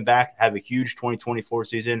now, get him back, have a huge 2024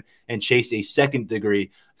 season, and chase a second degree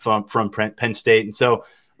from Penn State. And so,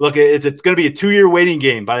 look, it's going to be a 2-year waiting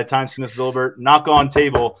game by the time Smith Vilbert, knock on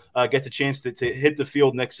table, gets a chance to hit the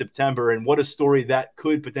field next September. And what a story that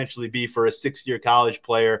could potentially be for a 6-year college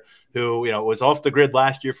player who, was off the grid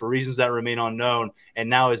last year for reasons that remain unknown, and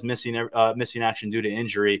now is missing action due to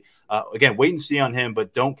injury. Again, wait and see on him,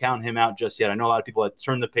 but don't count him out just yet. I know a lot of people have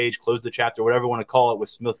turned the page, closed the chapter, whatever you want to call it, with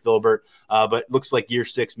Smith Vilbert, but looks like year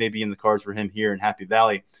 6 may be in the cards for him here in Happy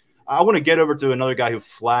Valley. I want to get over to another guy who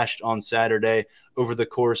flashed on Saturday over the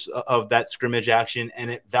course of that scrimmage action, and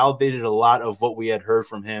it validated a lot of what we had heard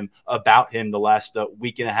from him about him the last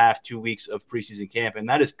week and a half, 2 weeks of preseason camp, and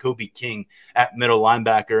that is Kobe King at middle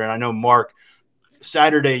linebacker. And I know, Mark,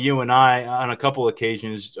 Saturday, you and I on a couple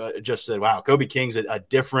occasions just said, wow, Kobe King's a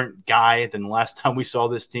different guy than the last time we saw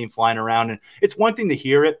this team flying around. And it's one thing to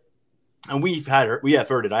hear it, and we have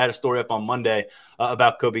heard it. I had a story up on Monday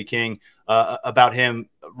about Kobe King, about him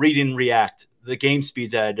read and react the game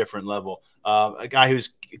speed's at a different level. A guy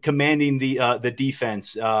who's commanding the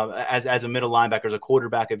defense as a middle linebacker, as a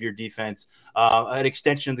quarterback of your defense, an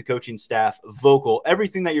extension of the coaching staff, vocal,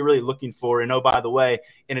 everything that you're really looking for. And oh, by the way,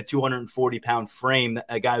 in a 240-pound frame,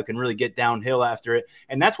 a guy who can really get downhill after it.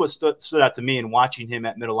 And that's what stood out to me in watching him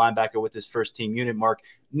at middle linebacker with his first team unit, Mark.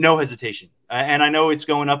 No hesitation. And I know it's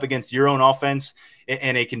going up against your own offense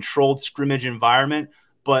in a controlled scrimmage environment,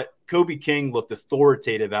 but Kobe King looked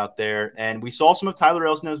authoritative out there, and we saw some of Tyler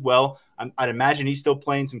Elsdon as well. I'd imagine he's still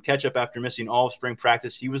playing some catch-up after missing all of spring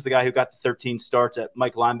practice. He was the guy who got the 13 starts at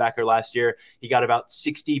Mike linebacker last year. He got about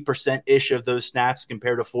 60%-ish of those snaps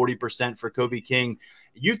compared to 40% for Kobe King.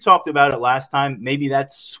 You talked about it last time. Maybe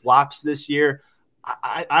that swaps this year.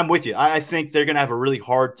 I'm with you. I think they're going to have a really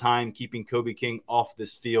hard time keeping Kobe King off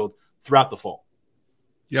this field throughout the fall.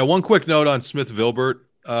 Yeah, one quick note on Smith-Vilbert.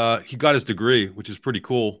 He got his degree, which is pretty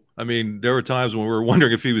cool. I mean, there were times when we were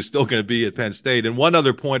wondering if he was still going to be at Penn State. And one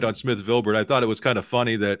other point on Smith-Vilbert, I thought it was kind of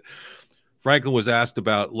funny that Franklin was asked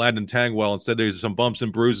about Landon Tangwell and said there's some bumps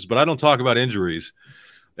and bruises, but I don't talk about injuries.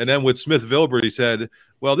 And then with Smith-Vilbert, he said,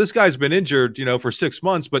 well, this guy's been injured, for 6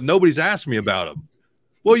 months, but nobody's asked me about him.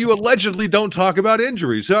 Well, you allegedly don't talk about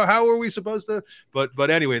injuries. So how are we supposed to?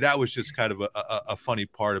 But anyway, that was just kind of a funny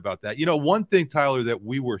part about that. One thing, Tyler, that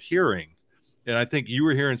we were hearing, and I think you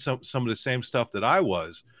were hearing some of the same stuff that I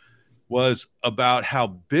was about how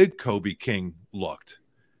big Kobe King looked.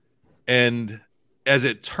 And as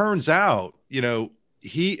it turns out,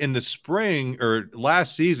 he in the spring or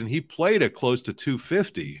last season, he played at close to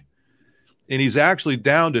 250, and he's actually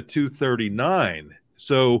down to 239.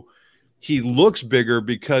 So he looks bigger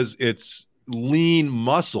because it's lean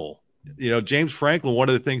muscle. James Franklin, one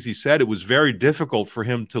of the things he said, it was very difficult for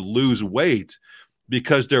him to lose weight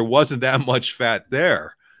because there wasn't that much fat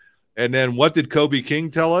there. And then what did Kobe King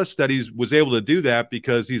tell us? That he was able to do that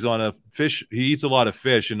because he's on a fish. He eats a lot of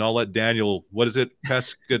fish. And I'll let Daniel, what is it?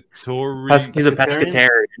 Pescatarian? He's a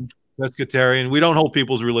pescatarian. Pescatarian. We don't hold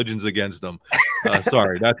people's religions against them.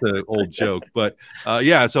 Sorry, that's an old joke. But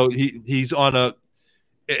so he's on a,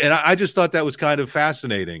 and I just thought that was kind of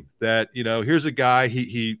fascinating that, here's a guy,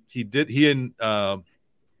 he and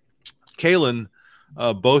Kalen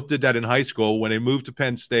both did that in high school. When they moved to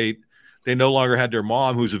Penn State, they no longer had their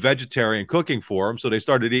mom, who's a vegetarian, cooking for them. So they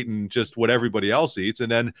started eating just what everybody else eats.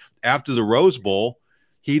 And then after the Rose Bowl,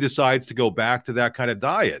 he decides to go back to that kind of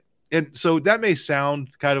diet. And so that may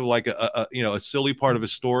sound kind of like a silly part of a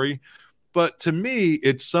story, but to me,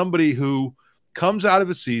 it's somebody who comes out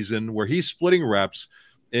of a season where he's splitting reps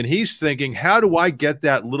and he's thinking, how do I get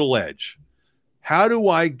that little edge? How do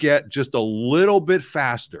I get just a little bit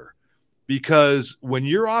faster? Because when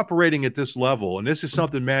you're operating at this level, and this is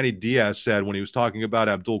something Manny Diaz said when he was talking about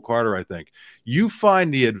Abdul Carter, I think, you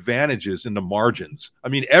find the advantages in the margins. I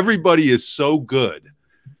mean, everybody is so good.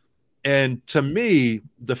 And to me,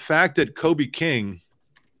 the fact that Kobe King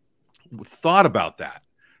thought about that,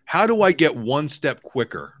 how do I get one step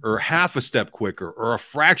quicker or half a step quicker or a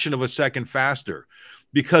fraction of a second faster?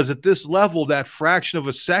 Because at this level, that fraction of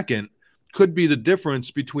a second could be the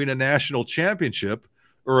difference between a national championship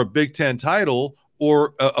or a Big Ten title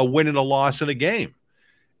or a win and a loss in a game.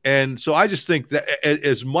 And so I just think that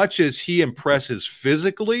as much as he impresses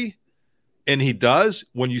physically, and he does,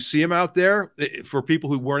 when you see him out there, for people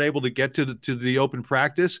who weren't able to get to the open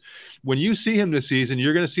practice, when you see him this season,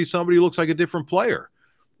 you're going to see somebody who looks like a different player,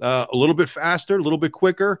 a little bit faster, a little bit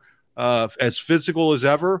quicker, as physical as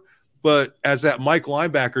ever. But as that Mike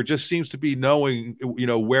linebacker just seems to be knowing,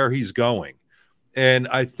 where he's going. And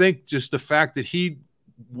I think just the fact that he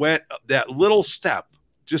went that little step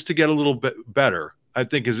just to get a little bit better, I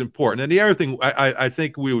think is important. And the other thing, I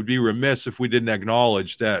think we would be remiss if we didn't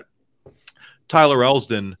acknowledge that Tyler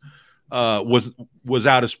Elsdon was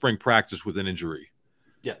out of spring practice with an injury.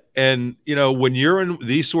 Yeah. And, when you're in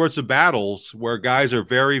these sorts of battles where guys are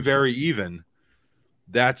very, very even,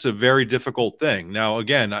 that's a very difficult thing. Now,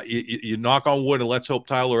 again, you knock on wood and let's hope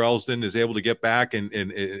Tyler Elsdon is able to get back and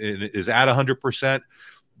is at 100%.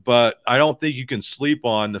 But I don't think you can sleep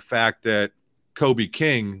on the fact that Kobe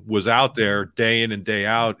King was out there day in and day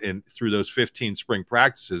out and through those 15 spring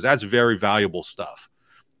practices. That's very valuable stuff,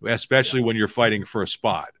 especially when you're fighting for a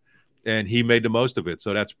spot. And he made the most of it.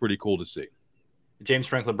 So that's pretty cool to see. James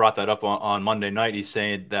Franklin brought that up on Monday night. He's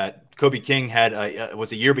saying that Kobe King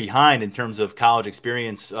was a year behind in terms of college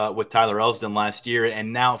experience with Tyler Elsdon last year,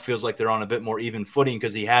 and now it feels like they're on a bit more even footing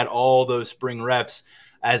because he had all those spring reps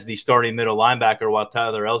as the starting middle linebacker while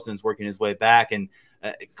Tyler Elsdon's working his way back, and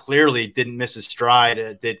clearly didn't miss his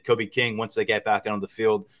stride, did Kobe King once they get back on the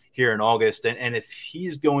field here in August. And if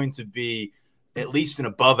he's going to be at least an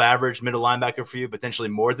above average middle linebacker for you, potentially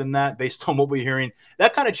more than that based on what we're hearing.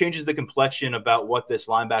 That kind of changes the complexion about what this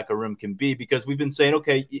linebacker room can be, because we've been saying,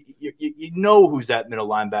 okay, you know who's that middle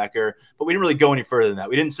linebacker, but we didn't really go any further than that.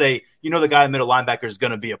 We didn't say, the guy at middle linebacker is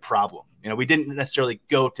going to be a problem. We didn't necessarily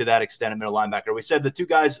go to that extent at middle linebacker. We said the two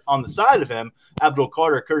guys on the side of him, Abdul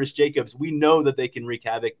Carter, Curtis Jacobs, we know that they can wreak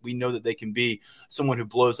havoc. We know that they can be someone who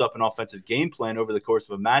blows up an offensive game plan over the course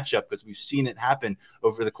of a matchup, because we've seen it happen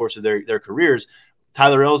over the course of their careers.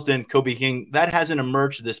 Tyler Elsdon, Kobe King, that hasn't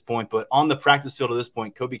emerged at this point, but on the practice field at this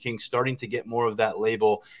point, Kobe King's starting to get more of that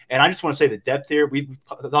label. And I just want to say the depth here, we've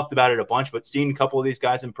talked about it a bunch, but seeing a couple of these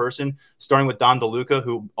guys in person, starting with Don DeLuca,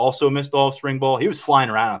 who also missed all of spring ball, he was flying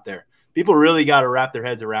around out there. People really got to wrap their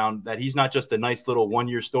heads around that he's not just a nice little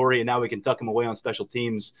one-year story and now we can tuck him away on special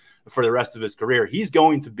teams for the rest of his career. He's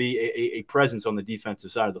going to be a presence on the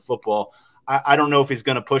defensive side of the football. I don't know if he's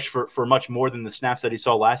going to push for much more than the snaps that he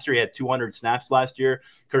saw last year. He had 200 snaps last year.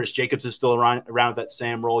 Curtis Jacobs is still around with that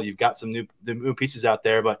Sam role. You've got some new pieces out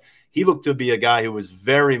there, but he looked to be a guy who was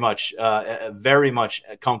very much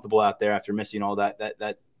comfortable out there after missing all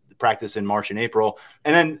that practice in March and April.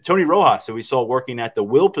 And then Tony Rojas, who we saw working at the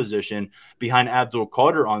will position behind Abdul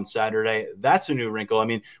Carter on Saturday. That's a new wrinkle. I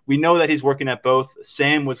mean, we know that he's working at both.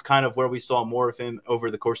 Sam was kind of where we saw more of him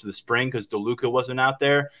over the course of the spring because DeLuca wasn't out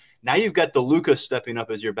there. Now you've got DeLuca stepping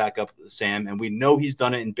up as your backup, Sam, and we know he's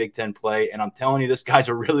done it in Big Ten play. And I'm telling you, this guy's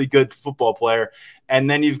a really good football player. And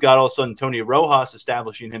then you've got all of a sudden Tony Rojas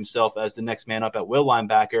establishing himself as the next man up at will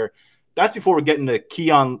linebacker. That's before we're getting to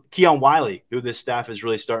Keon Wiley, who this staff is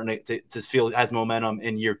really starting to feel has momentum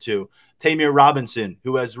in year two. Tamir Robinson,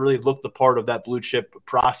 who has really looked the part of that blue chip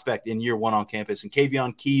prospect in year one on campus. And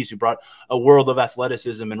Kavion Keys, who brought a world of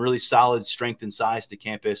athleticism and really solid strength and size to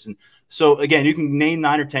campus. And so, again, you can name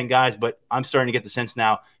 9 or 10 guys, but I'm starting to get the sense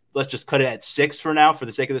now, let's just cut it at 6 for now for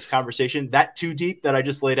the sake of this conversation. That 2 deep that I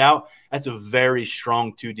just laid out, that's a very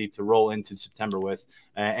strong 2 deep to roll into September with.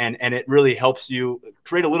 And it really helps you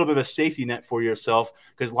create a little bit of a safety net for yourself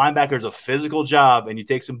because linebacker is a physical job and you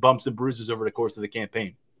take some bumps and bruises over the course of the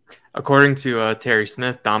campaign. According to Terry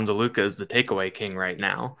Smith, Dom DeLuca is the takeaway king right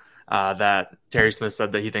now. That Terry Smith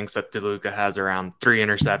said that he thinks that DeLuca has around 3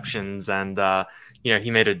 interceptions. And,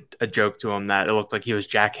 he made a joke to him that it looked like he was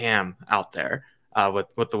Jack Ham out there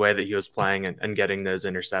with the way that he was playing and getting those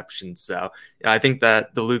interceptions. So I think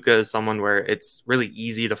that DeLuca is someone where it's really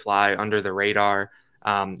easy to fly under the radar,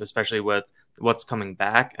 especially with what's coming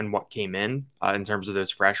back and what came in terms of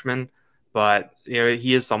those freshmen. But,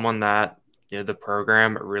 he is someone that, the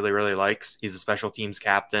program really, really likes. He's a special teams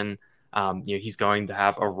captain. He's going to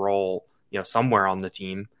have a role, somewhere on the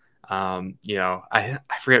team. I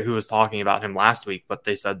forget who was talking about him last week, but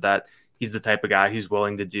they said that he's the type of guy who's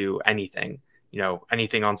willing to do anything,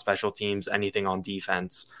 anything on special teams, anything on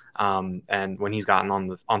defense. And when he's gotten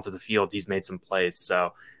onto the field, he's made some plays.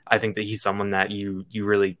 So I think that he's someone that you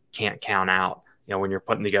really can't count out, when you're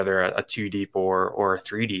putting together a 2 deep or a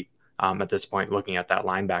 3 deep at this point, looking at that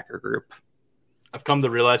linebacker group. I've come to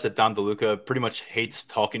realize that Don DeLuca pretty much hates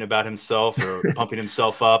talking about himself or pumping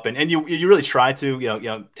himself up. And you really try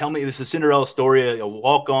to, tell me this is a Cinderella story, a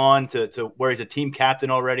walk on to where he's a team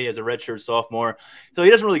captain already as a redshirt sophomore. So he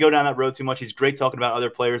doesn't really go down that road too much. He's great talking about other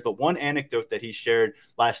players. But one anecdote that he shared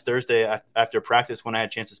last Thursday after practice when I had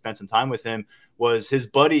a chance to spend some time with him was his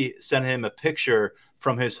buddy sent him a picture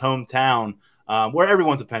from his hometown where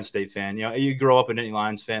everyone's a Penn State fan. You grow up a Nittany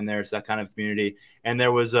Lions fan there. It's that kind of community. And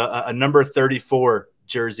there was a number 34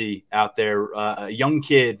 jersey out there, a young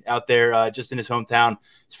kid out there just in his hometown.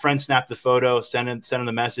 His friend snapped the photo, sent him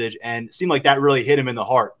the message, and it seemed like that really hit him in the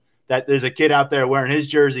heart, that there's a kid out there wearing his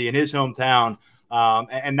jersey in his hometown.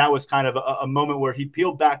 And that was kind of a moment where he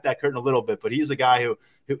peeled back that curtain a little bit. But he's a guy who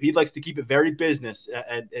he likes to keep it very business,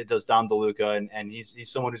 and it does Dom DeLuca. And he's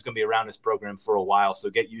someone who's going to be around this program for a while, so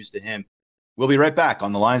get used to him. We'll be right back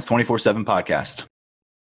on the Lions 24/7 podcast.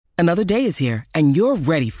 Another day is here, and you're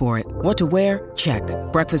ready for it. What to wear? Check.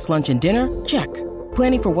 Breakfast, lunch, and dinner? Check.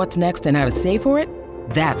 Planning for what's next and how to save for it?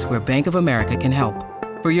 That's where Bank of America can help.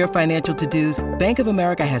 For your financial to-dos, Bank of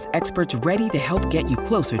America has experts ready to help get you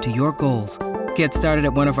closer to your goals. Get started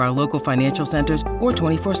at one of our local financial centers or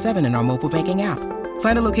 24/7 in our mobile banking app.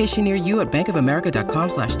 Find a location near you at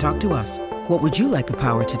bankofamerica.com/talktous. What would you like the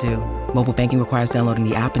power to do? Mobile banking requires downloading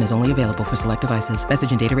the app and is only available for select devices.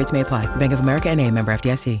 Message and data rates may apply. Bank of America N.A., member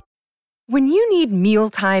FDIC. When you need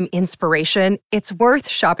mealtime inspiration, it's worth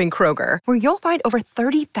shopping Kroger, where you'll find over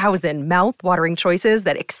 30,000 mouth-watering choices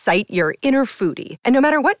that excite your inner foodie. And no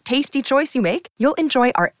matter what tasty choice you make, you'll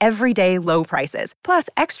enjoy our everyday low prices, plus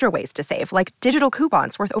extra ways to save, like digital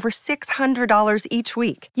coupons worth over $600 each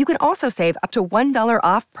week. You can also save up to $1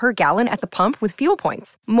 off per gallon at the pump with fuel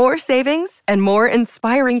points. More savings and more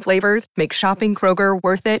inspiring flavors make shopping Kroger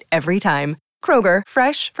worth it every time. Kroger,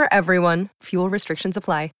 fresh for everyone. Fuel restrictions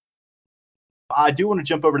apply. I do want to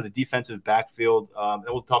jump over to the defensive backfield, and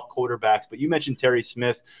we'll talk quarterbacks. But you mentioned Terry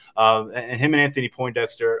Smith, and him and Anthony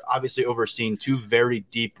Poindexter obviously overseeing two very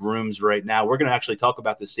deep rooms right now. We're going to actually talk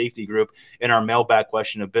about the safety group in our mailbag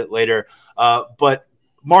question a bit later. But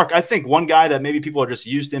Mark, I think one guy that maybe people are just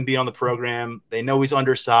used to him being on the program, they know he's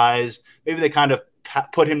undersized. Maybe they kind of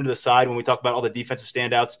put him to the side when we talk about all the defensive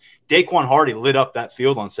standouts. Daquan Hardy lit up that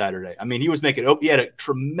field on Saturday. I mean, he was making he had a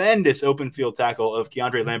tremendous open field tackle of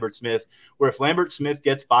Keandre Lambert-Smith, where if Lambert-Smith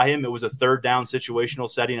gets by him, it was a third down situational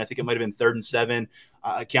setting. I think it might have been 3rd and 7.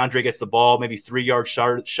 Keandre gets the ball maybe 3 yards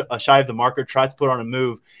shy of the marker, tries to put on a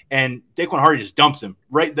move, and Daquan Hardy just dumps him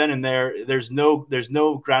right then and there. There's no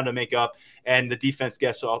ground to make up, and the defense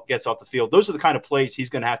gets off the field. Those are the kind of plays he's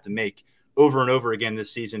going to have to make over and over again this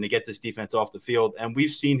season to get this defense off the field, and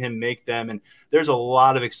we've seen him make them. And there's a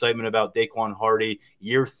lot of excitement about Daquan Hardy,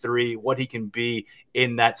 year 3, what he can be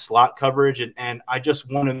in that slot coverage. And I just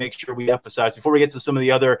want to make sure we emphasize, before we get to some of the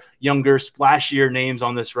other younger, splashier names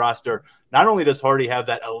on this roster, not only does Hardy have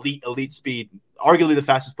that elite speed, arguably the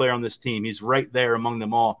fastest player on this team, he's right there among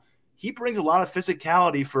them all. He brings a lot of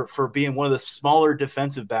physicality for being one of the smaller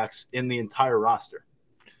defensive backs in the entire roster.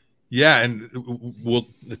 Yeah, and we'll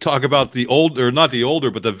talk about the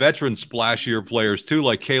veteran splashier players too,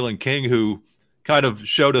 like Kalen King, who kind of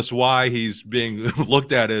showed us why he's being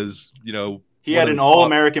looked at as, he had an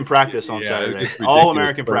All-American practice on Saturday.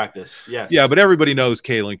 All-American practice, yes. Yeah, but everybody knows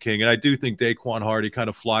Kalen King, and I do think Daquan Hardy kind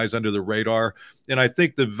of flies under the radar. And I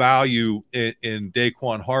think the value in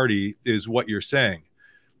Daquan Hardy is what you're saying.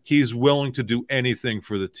 He's willing to do anything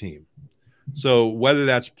for the team. So whether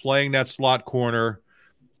that's playing that slot corner,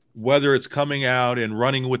 whether it's coming out and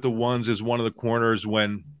running with the ones as one of the corners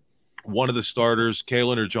when one of the starters,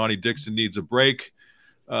 Kalen or Johnny Dixon, needs a break,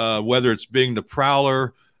 whether it's being the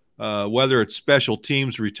prowler, whether it's special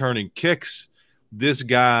teams returning kicks, this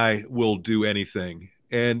guy will do anything.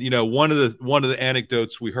 And one of the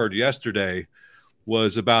anecdotes we heard yesterday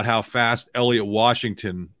was about how fast Elliott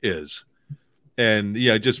Washington is. And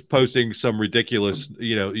just posting some ridiculous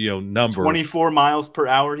number. 24 miles per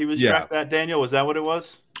hour he was tracked at, Daniel. Was that what it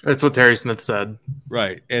was? That's what Terry Smith said.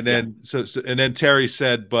 Right. And then and then Terry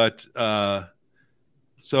said, but so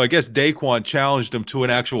I guess Daquan challenged him to an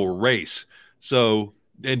actual race. So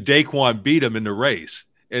and Daquan beat him in the race.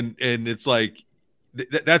 And it's like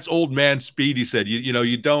that's old man speed, he said.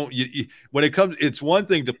 You don't when it comes, it's one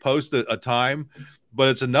thing to post a time, but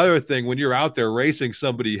it's another thing when you're out there racing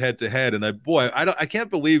somebody head to head. And I can't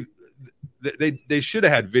believe they should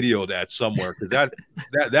have had video of that somewhere, because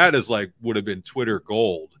that is like would have been Twitter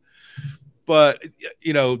gold. But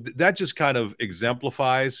that just kind of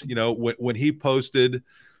exemplifies when he posted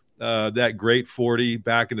that great 40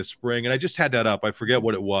 back in the spring, and I just had that up. I forget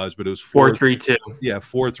what it was, but it was 4.32. Yeah,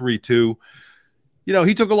 4.32.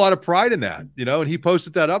 He took a lot of pride in that. And he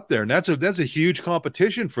posted that up there, and that's a huge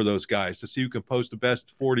competition for those guys to see who can post the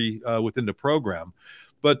best 40 within the program.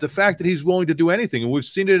 But the fact that he's willing to do anything, and we've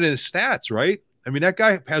seen it in his stats, right? I mean, that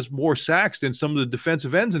guy has more sacks than some of the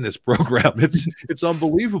defensive ends in this program. It's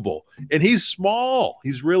unbelievable. And he's small.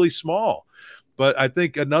 He's really small. But I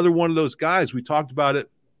think another one of those guys, we talked about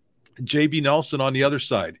it, J.B. Nelson on the other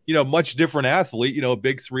side, much different athlete, a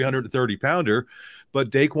big 330-pounder.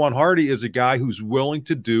 But Daquan Hardy is a guy who's willing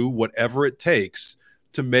to do whatever it takes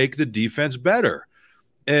to make the defense better.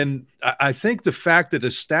 And I think the fact that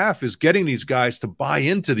the staff is getting these guys to buy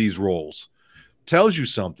into these roles tells you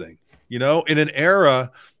something. In an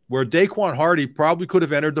era where Daquan Hardy probably could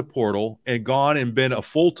have entered the portal and gone and been a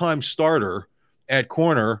full-time starter at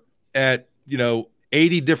corner at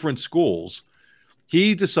 80 different schools,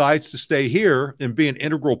 he decides to stay here and be an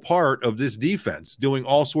integral part of this defense, doing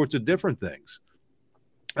all sorts of different things.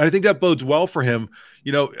 And I think that bodes well for him.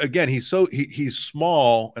 Again, he's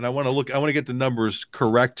small, and I want to get the numbers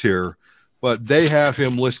correct here, but they have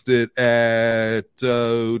him listed at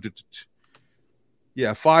 5'9",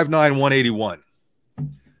 181.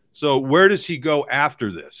 So where does he go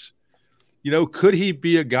after this? Could he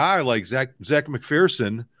be a guy like Zach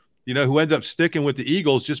McPherson who ends up sticking with the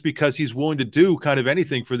Eagles just because he's willing to do kind of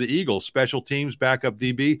anything for the Eagles, special teams, backup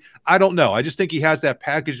DB. I don't know. I just think he has that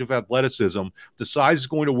package of athleticism. The size is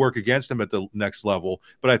going to work against him at the next level,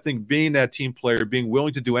 but I think being that team player, being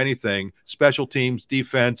willing to do anything, special teams,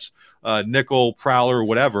 defense, nickel, prowler,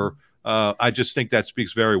 whatever, I just think that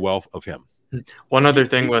speaks very well of him. One other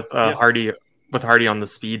thing with Hardy on the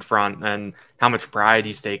speed front and how much pride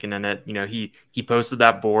he's taken in it. He posted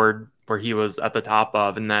that board where he was at the top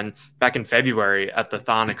of, and then back in February at the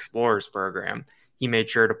Thon Explorers program, he made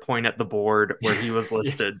sure to point at the board where he was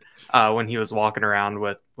listed when he was walking around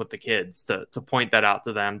with the kids to point that out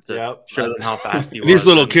to them to show them how fast he was. These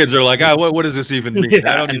little kids are like, what does this even mean?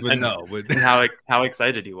 I don't even know. And how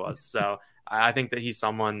excited he was. So I think that he's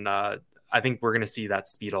someone, I think we're going to see that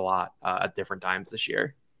speed a lot at different times this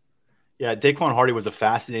year. Yeah, Daquan Hardy was a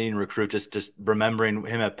fascinating recruit. Just remembering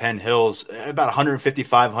him at Penn Hills, about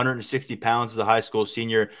 155, 160 pounds as a high school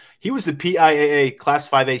senior. He was the PIAA Class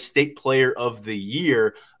 5A State Player of the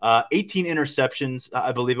Year. 18 interceptions,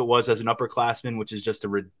 I believe it was, as an upperclassman, which is just a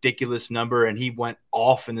ridiculous number. And he went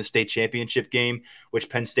off in the state championship game, which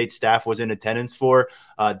Penn State staff was in attendance for.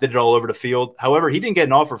 Did it all over the field. However, he didn't get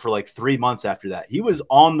an offer for like 3 months after that. He was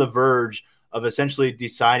on the verge of essentially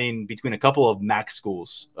deciding between a couple of MAC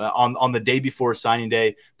schools on the day before signing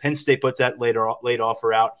day. Penn State puts that late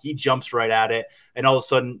offer out. He jumps right at it. And all of a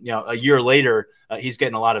sudden, a year later, he's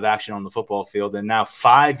getting a lot of action on the football field. And now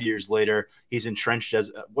 5 years later, he's entrenched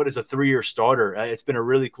as what is a 3-year starter. It's been a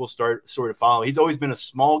really cool story to follow. He's always been a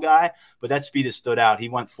small guy, but that speed has stood out. He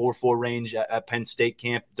went 4.4 range at Penn State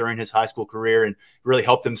camp during his high school career and really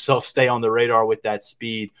helped himself stay on the radar with that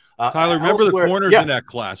speed. Tyler, remember the corners in that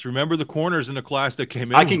class. Remember the corners in the class that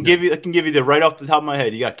came in. I can give you the right off the top of my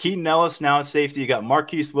head. You got Keaton Ellis now at safety. You got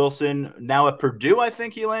Marquise Wilson now at Purdue. I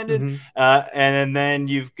think he landed, and then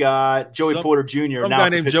you've got Joey Porter Jr. now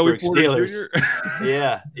at the Pittsburgh Steelers.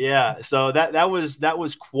 Yeah. So that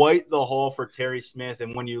was quite the haul for Terry Smith.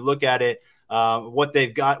 And when you look at it, what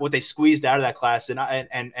they squeezed out of that class,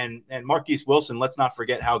 and Marquise Wilson. Let's not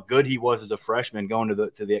forget how good he was as a freshman going to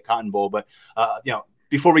the Cotton Bowl. But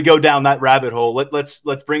before we go down that rabbit hole,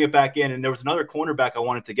 let's bring it back in. And there was another cornerback I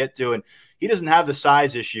wanted to get to, and he doesn't have the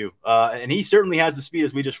size issue, and he certainly has the speed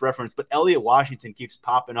as we just referenced. But Elliott Washington keeps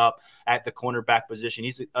popping up at the cornerback position.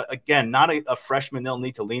 He's again not a freshman they'll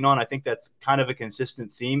need to lean on. I think that's kind of a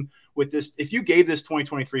consistent theme with this. If you gave this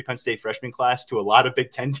 2023 Penn State freshman class to a lot of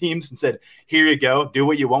Big Ten teams and said, "Here you go, do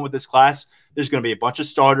what you want with this class," there's going to be a bunch of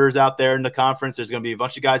starters out there in the conference. There's going to be a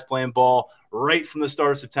bunch of guys playing ball right from the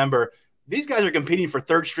start of September. These guys are competing for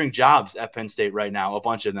third-string jobs at Penn State right now, a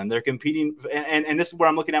bunch of them. They're competing, and this is what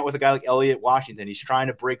I'm looking at with a guy like Elliott Washington. He's trying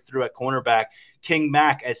to break through at cornerback. King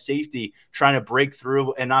Mack at safety, trying to break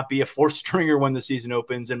through and not be a fourth-stringer when the season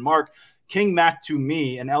opens. And Mark, King Mack to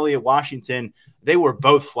me and Elliott Washington, they were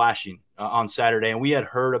both flashing on Saturday, and we had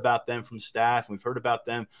heard about them from staff. We've heard about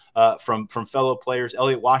them from fellow players.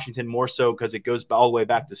 Elliott Washington more so because it goes all the way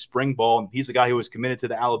back to spring ball. He's the guy who was committed to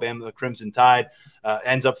the Alabama Crimson Tide,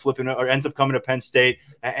 ends up coming to Penn State,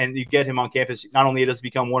 and you get him on campus. Not only does he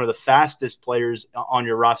become one of the fastest players on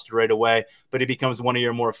your roster right away, but he becomes one of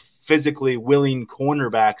your more physically willing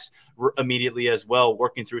cornerbacks immediately as well,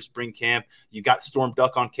 working through spring camp. You got Storm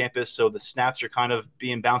Duck on campus, so the snaps are kind of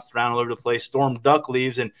being bounced around all over the place. Storm Duck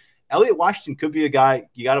leaves, and Elliott Washington could be a guy.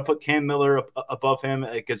 You got to put Cam Miller above him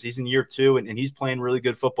because he's in year 2 and he's playing really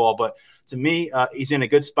good football. But to me, he's in a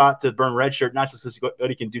good spot to burn red shirt, not just because what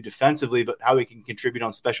he can do defensively, but how he can contribute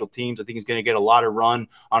on special teams. I think he's going to get a lot of run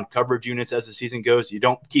on coverage units as the season goes. You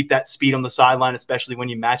don't keep that speed on the sideline, especially when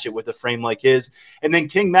you match it with a frame like his. And then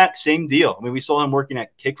King Mack, same deal. I mean, we saw him working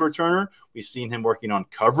at kick returner. We've seen him working on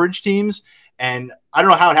coverage teams. And I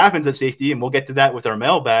don't know how it happens at safety, and we'll get to that with our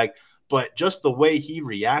mailbag. But just the way he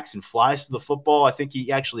reacts and flies to the football, I think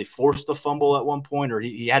he actually forced a fumble at one point, or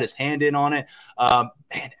he had his hand in on it.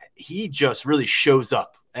 And he just really shows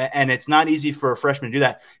up. And it's not easy for a freshman to do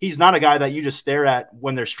that. He's not a guy that you just stare at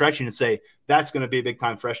when they're stretching and say, that's going to be a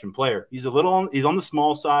big-time freshman player. He's on the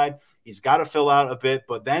small side. He's got to fill out a bit.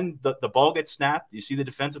 But then the ball gets snapped. You see the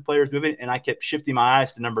defensive players moving, and I kept shifting my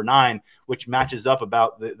eyes to number 9, which matches up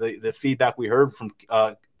about the feedback we heard from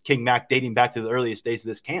King Mack dating back to the earliest days of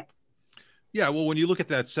this camp. Yeah, well, when you look at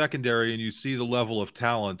that secondary and you see the level of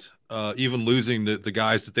talent, even losing the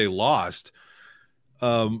guys that they lost,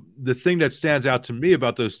 the thing that stands out to me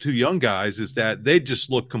about those 2 young guys is that they just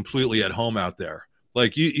look completely at home out there.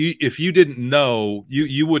 Like if you didn't know,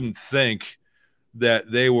 you wouldn't think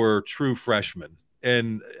that they were true freshmen.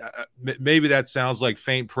 And maybe that sounds like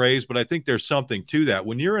faint praise, but I think there's something to that.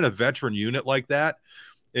 When you're in a veteran unit like that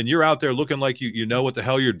and you're out there looking like you know what the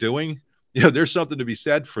hell you're doing, there's something to be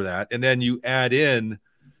said for that. And then you add in,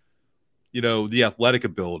 the athletic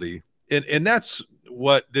ability. And that's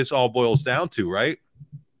what this all boils down to, right?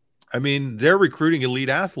 I mean, they're recruiting elite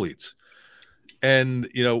athletes. And,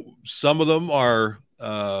 some of them are,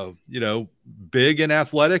 big and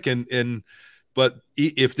athletic. But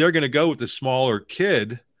if they're going to go with the smaller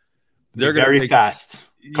kid, they're going to very fast.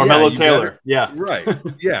 Carmelo Taylor. Right.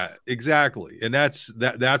 Yeah, exactly. And that's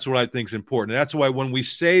what I think is important. And that's why when we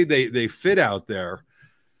say they fit out there,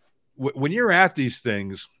 when you're at these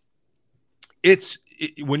things,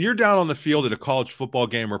 when you're down on the field at a college football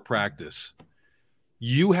game or practice,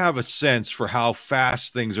 you have a sense for how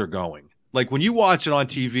fast things are going. Like when you watch it on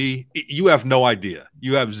TV, you have no idea.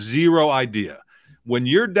 You have zero idea. When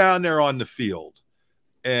you're down there on the field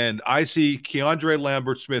and I see Keandre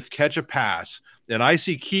Lambert-Smith catch a pass and I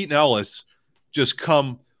see Keaton Ellis just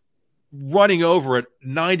come running over at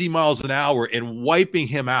 90 miles an hour and wiping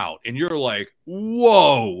him out, and you're like,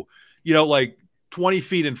 whoa, like 20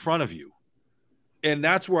 feet in front of you. And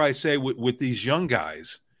that's where I say with these young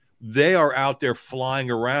guys, they are out there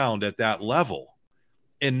flying around at that level.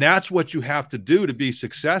 And that's what you have to do to be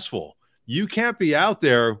successful. You can't be out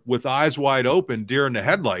there with eyes wide open, deer in the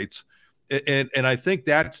headlights. And I think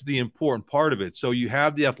that's the important part of it. So you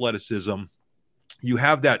have the athleticism, you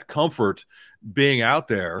have that comfort being out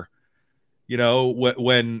there,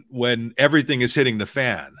 when everything is hitting the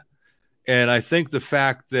fan. And I think the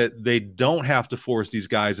fact that they don't have to force these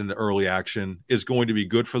guys into early action is going to be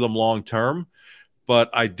good for them long term.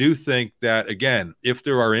 But I do think that, again, if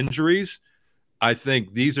there are injuries, I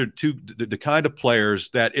think these are the kind of players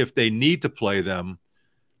that if they need to play them,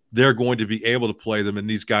 they're going to be able to play them, and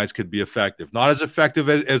these guys could be effective. Not as effective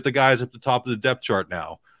as the guys at the top of the depth chart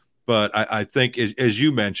now, but I think, as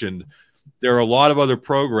you mentioned, there are a lot of other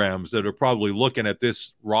programs that are probably looking at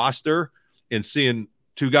this roster and seeing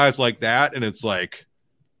two guys like that, and it's like,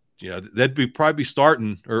 they'd probably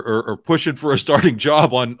starting or pushing for a starting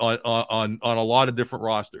job on a lot of different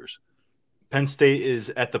rosters. Penn State is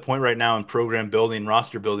at the point right now in program building,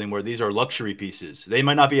 roster building, where these are luxury pieces. They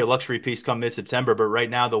might not be a luxury piece come mid-September, but right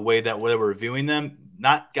now the way that we're viewing them,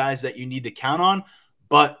 not guys that you need to count on,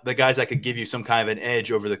 but the guys that could give you some kind of an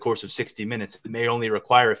edge over the course of 60 minutes. It may only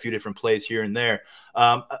require a few different plays here and there.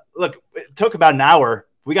 Look, it took about an hour.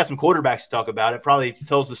 We got some quarterbacks to talk about. It probably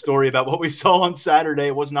tells the story about what we saw on Saturday.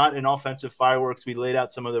 It was not an offensive fireworks. We laid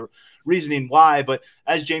out some of the reasoning why, but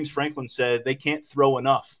as James Franklin said, they can't throw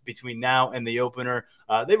enough between now and the opener.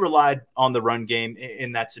 They relied on the run game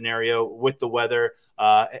in that scenario with the weather.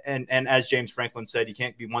 And as James Franklin said, you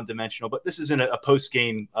can't be one-dimensional. But this isn't a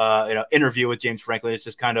post-game interview with James Franklin. It's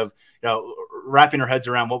just kind of wrapping our heads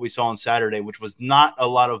around what we saw on Saturday, which was not a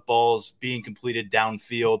lot of balls being completed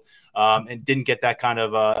downfield, and didn't get that kind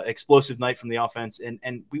of explosive night from the offense.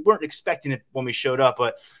 And we weren't expecting it when we showed up.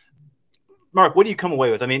 But Mark, what do you come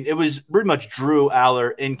away with? I mean, it was pretty much Drew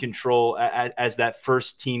Aller in control as that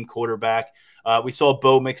first team quarterback. We saw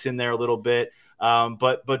Bo mix in there a little bit.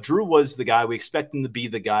 But Drew was the guy. We expect him to be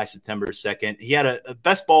the guy September 2nd. He had a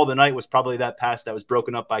best ball of the night was probably that pass that was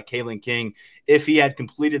broken up by Kalen King. If he had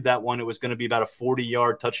completed that one, it was going to be about a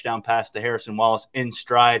 40-yard touchdown pass to Harrison Wallace in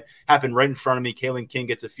stride. Happened right in front of me. Kalen King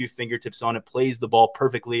gets a few fingertips on it, plays the ball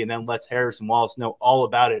perfectly, and then lets Harrison Wallace know all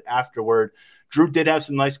about it afterward. Drew did have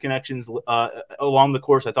some nice connections along the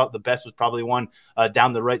course. I thought the best was probably one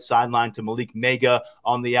down the right sideline to Malik Mega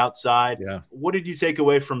on the outside. Yeah. What did you take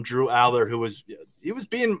away from Drew Aller, who was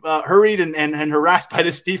being hurried and harassed by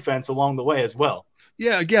this defense along the way as well?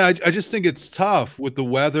 Yeah, again, I just think it's tough with the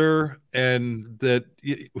weather, and that,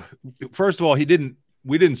 first of all, we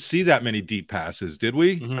didn't see that many deep passes, did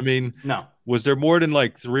we? Mm-hmm. I mean, no. Was there more than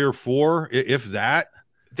like 3 or 4, if that?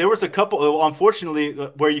 There was a couple, unfortunately,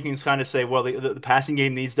 where you can kind of say, well, the passing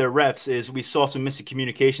game needs their reps. Is we saw some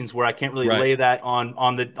miscommunications where I can't really lay that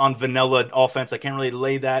on vanilla offense. I can't really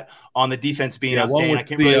lay that on the defense being outstanding. I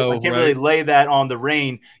can't really lay that on the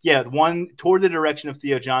rain. Yeah, one toward the direction of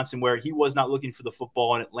Theo Johnson where he was not looking for the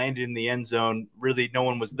football and it landed in the end zone. Really, no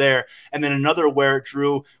one was there. And then another where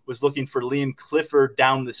Drew was looking for Liam Clifford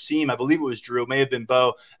down the seam. I believe it was Drew, may have been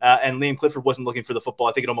Bo, and Liam Clifford wasn't looking for the football.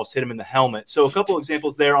 I think it almost hit him in the helmet. So a couple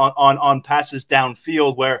examples there on passes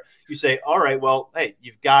downfield where you say, all right, well, hey,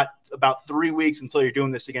 you've got about 3 weeks until you're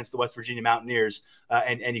doing this against the West Virginia Mountaineers,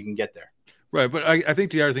 and you can get there. Right, but I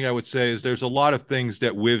think the other thing I would say is there's a lot of things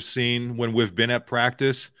that we've seen when we've been at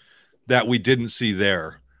practice that we didn't see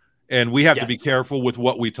there. And we have to be careful with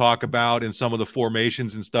what we talk about in some of the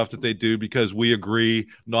formations and stuff that they do, because we agree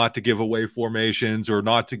not to give away formations or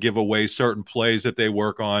not to give away certain plays that they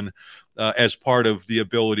work on as part of the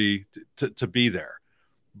ability to be there.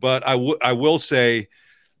 But I will say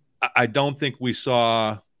I don't think we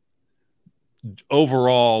saw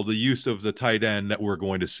overall the use of the tight end that we're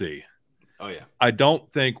going to see. Oh, yeah. I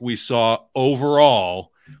don't think we saw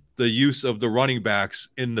overall the use of the running backs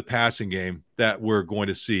in the passing game that we're going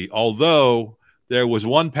to see. Although there was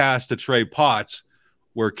one pass to Trey Potts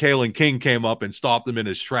where Kalen King came up and stopped him in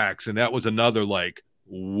his tracks. And that was another like,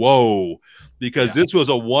 whoa, because this was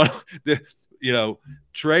a one,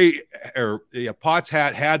 Trey or Potts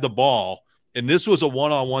had the ball, and this was a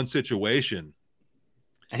one-on-one situation.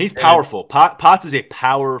 And he's powerful. Potts is a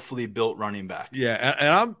powerfully built running back. Yeah,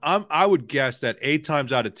 and I would guess that 8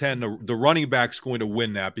 times out of 10, the running back's going to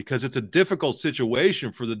win that because it's a difficult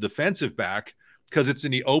situation for the defensive back because it's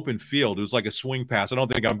in the open field. It was like a swing pass. I don't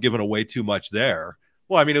think I'm giving away too much there.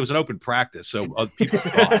 Well, I mean, it was an open practice, so people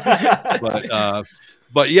thought.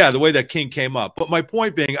 But yeah, the way that King came up. But my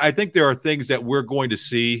point being, I think there are things that we're going to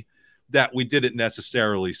see that we didn't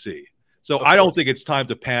necessarily see. So I don't think it's time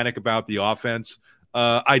to panic about the offense.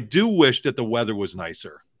 I do wish that the weather was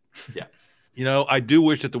nicer. Yeah. I do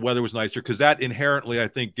wish that the weather was nicer because that inherently, I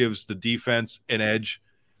think, gives the defense an edge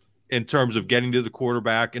in terms of getting to the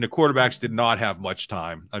quarterback. And the quarterbacks did not have much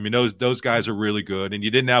time. I mean, those guys are really good. And you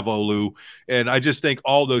didn't have Olu. And I just think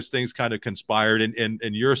all those things kind of conspired. And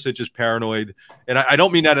Yurcich is paranoid. And I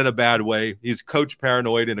don't mean that in a bad way. He's coach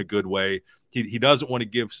paranoid in a good way. He doesn't want to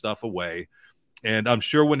give stuff away. And I'm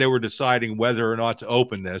sure when they were deciding whether or not to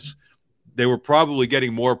open this, they were probably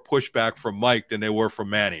getting more pushback from Mike than they were from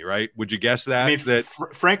Manny, right? Would you guess that? I mean,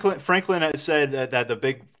 Franklin has said that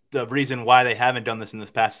the reason why they haven't done this in this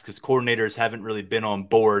past is because coordinators haven't really been on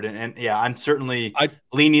board. And yeah, I'm certainly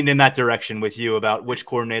leaning in that direction with you about which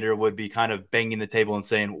coordinator would be kind of banging the table and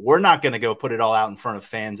saying, we're not going to go put it all out in front of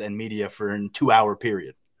fans and media for a 2-hour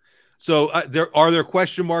period. So are there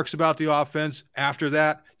question marks about the offense after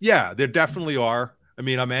that? Yeah, there definitely are. I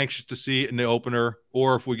mean, I'm anxious to see it in the opener,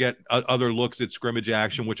 or if we get other looks at scrimmage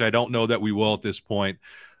action, which I don't know that we will at this point,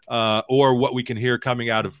 or what we can hear coming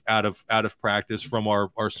out of practice from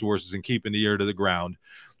our sources and keeping the ear to the ground.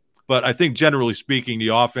 But I think generally speaking, the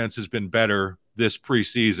offense has been better this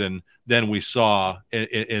preseason than we saw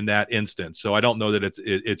in that instance. So I don't know that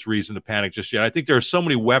it's reason to panic just yet. I think there are so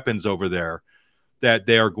many weapons over there that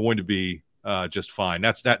they are going to be just fine.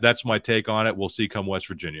 That's my take on it. We'll see come West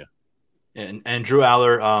Virginia. And Drew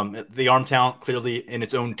Aller, the arm talent clearly in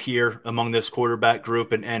its own tier among this quarterback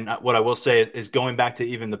group. And what I will say is going back to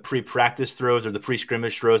even the pre-practice throws or the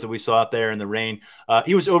pre-scrimmage throws that we saw out there in the rain,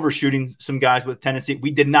 he was overshooting some guys with tendency.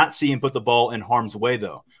 We did not see him put the ball in harm's way,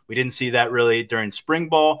 though. We didn't see that really during spring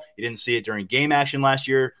ball. You didn't see it during game action last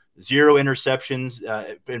year. 0 interceptions,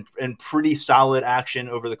 and pretty solid action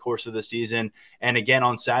over the course of the season. And again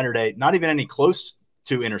on Saturday, not even any close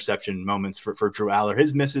to interception moments for Drew Aller.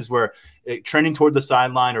 His misses were trending toward the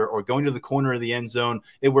sideline or going to the corner of the end zone.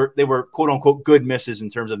 They were quote unquote good misses in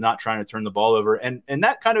terms of not trying to turn the ball over. And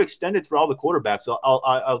that kind of extended through all the quarterbacks. So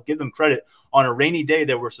I'll give them credit. On a rainy day,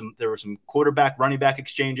 there were some quarterback running back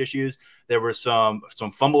exchange issues. There were some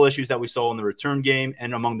fumble issues that we saw in the return game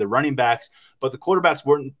and among the running backs, but the quarterbacks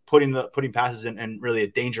weren't putting passes in really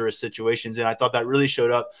dangerous situations. And I thought that really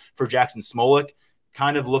showed up for Jackson Smolik.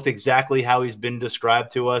 Kind of looked exactly how he's been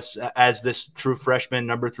described to us as this true freshman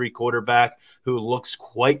number 3 quarterback who looks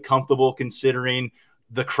quite comfortable considering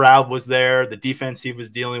the crowd was there, the defense he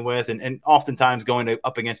was dealing with, and oftentimes going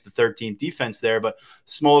up against the third-team defense there. But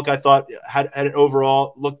Smolik, I thought, had an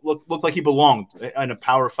overall looked like he belonged in a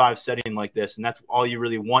Power 5 setting like this, and that's all you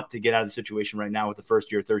really want to get out of the situation right now with the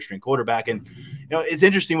first-year, third-string quarterback. And it's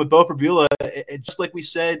interesting with Bo Pribula, just like we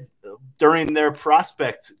said during their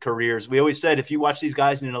prospect careers, we always said if you watch these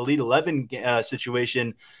guys in an Elite 11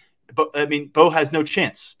 situation, but I mean, Bo has no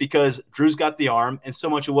chance because Drew's got the arm, and so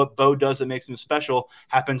much of what Bo does that makes him special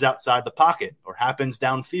happens outside the pocket or happens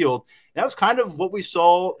downfield. That was kind of what we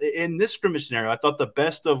saw in this scrimmage scenario. I thought the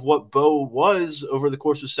best of what Bo was over the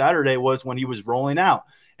course of Saturday was when he was rolling out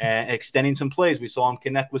and extending some plays. We saw him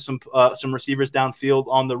connect with some receivers downfield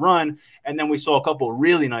on the run, and then we saw a couple of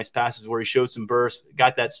really nice passes where he showed some burst,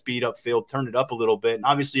 got that speed upfield, turned it up a little bit. And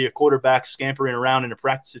obviously, your quarterback scampering around in a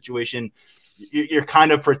practice situation, you're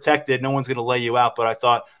kind of protected. No one's going to lay you out, but I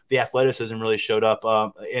thought the athleticism really showed up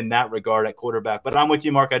in that regard at quarterback. But I'm with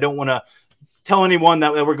you, Mark. I don't want to tell anyone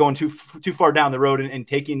that we're going too far down the road and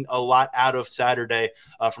taking a lot out of Saturday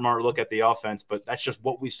from our look at the offense, but that's just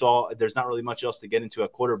what we saw. There's not really much else to get into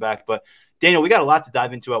at quarterback. But Daniel, we got a lot to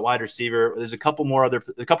dive into at wide receiver. There's a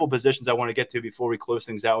couple positions I want to get to before we close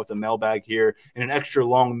things out with the mailbag here in an extra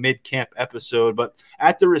long mid-camp episode. But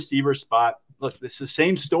at the receiver spot, look, this is the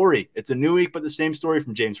same story. It's a new week, but the same story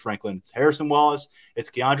from James Franklin. It's Harrison Wallace, it's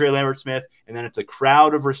Keandre Lambert-Smith, and then it's a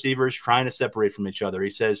crowd of receivers trying to separate from each other.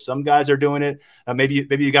 He says some guys are doing it. Maybe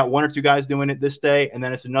you got one or two guys doing it this day, and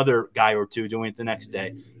then it's another guy or two doing it the next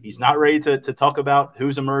day. He's not ready to talk about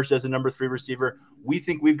who's emerged as a number 3 receiver. We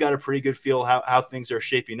think we've got a pretty good feel how things are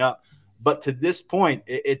shaping up. But to this point,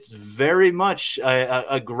 it's very much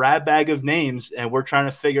a grab bag of names, and we're trying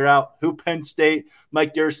to figure out who Penn State,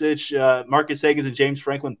 Mike Yurcich, Marcus Hagans, and James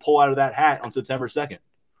Franklin pull out of that hat on September 2nd.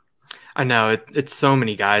 I know it's so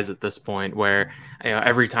many guys at this point where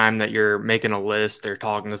every time that you're making a list or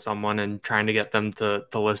talking to someone and trying to get them to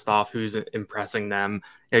list off who's impressing them,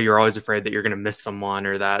 you're always afraid that you're going to miss someone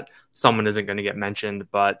or that someone isn't going to get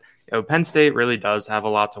mentioned. But Penn State really does have a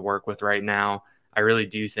lot to work with right now. I really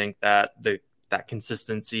do think that that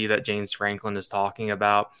consistency that James Franklin is talking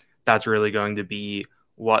about, that's really going to be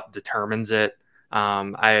what determines it.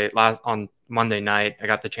 On Monday night, I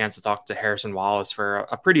got the chance to talk to Harrison Wallace for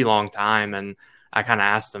a pretty long time, and I kind of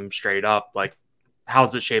asked him straight up, like,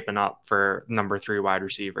 how's it shaping up for number 3 wide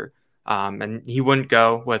receiver? And he wouldn't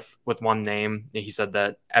go with one name. He said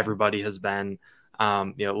that everybody has been,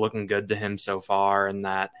 looking good to him so far, and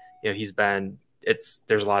that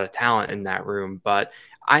there's a lot of talent in that room. But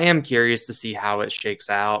I am curious to see how it shakes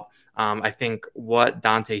out. I think what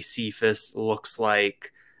Dante Cephas looks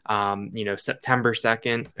like, September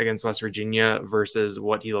 2nd against West Virginia versus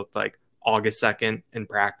what he looked like August 2nd in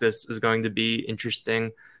practice is going to be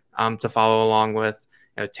interesting to follow along with.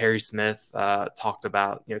 Terry Smith talked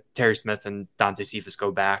about, Terry Smith and Dante Cephas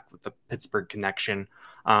go back with the Pittsburgh connection.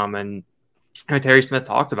 And Terry Smith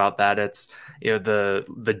talked about that. It's,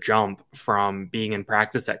 the jump from being in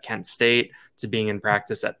practice at Kent State to being in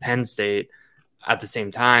practice at Penn State at the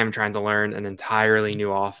same time, trying to learn an entirely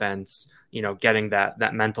new offense, getting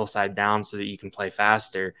that mental side down so that you can play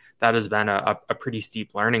faster. That has been a pretty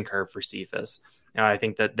steep learning curve for Cephas. I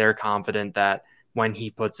think that they're confident that when he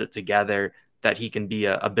puts it together, that he can be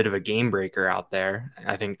a bit of a game breaker out there.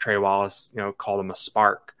 I think Trey Wallace, called him a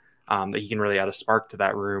spark, that he can really add a spark to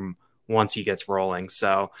that room once he gets rolling.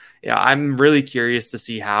 So I'm really curious to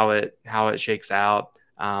see how it shakes out.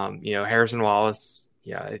 Harrison Wallace,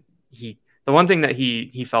 the one thing that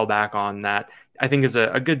he fell back on that I think is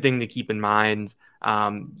a good thing to keep in mind.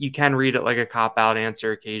 You can read it like a cop-out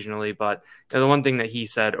answer occasionally, but the one thing that he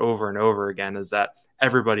said over and over again is that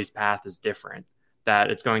everybody's path is different,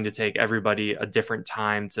 that it's going to take everybody a different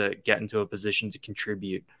time to get into a position to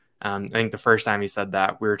contribute. I think the first time he said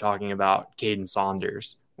that, we were talking about Caden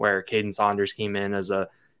Saunders, where Caden Saunders came in as a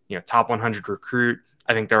top 100 recruit.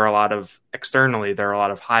 I think there are a lot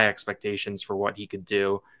of high expectations for what he could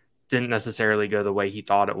do. Didn't necessarily go the way he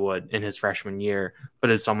thought it would in his freshman year, but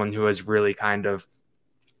as someone who has really kind of,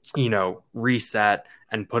 reset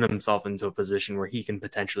and put himself into a position where he can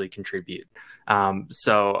potentially contribute.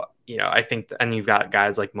 I think, and you've got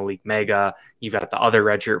guys like Malik Mega, you've got the other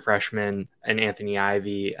redshirt freshmen and Anthony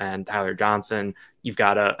Ivy and Tyler Johnson. You've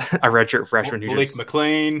got a redshirt freshman Malik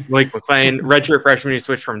McLean, redshirt freshman who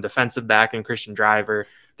switched from defensive back, and Christian Driver.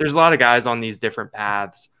 There's a lot of guys on these different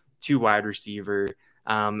paths to wide receiver.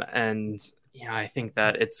 I think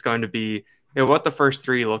that it's going to be what the first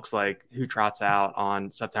 3 looks like, who trots out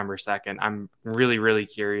on September 2nd. I'm really, really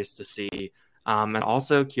curious to see, and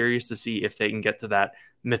also curious to see if they can get to that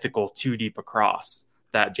mythical 2 deep across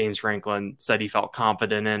that James Franklin said he felt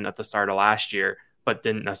confident in at the start of last year, but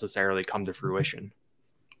didn't necessarily come to fruition.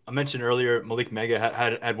 I mentioned earlier, Malik Mega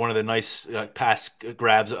had one of the nice pass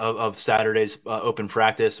grabs of Saturday's open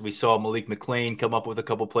practice. We saw Malik McLean come up with a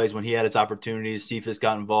couple plays when he had his opportunities. Cephas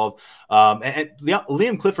got involved. And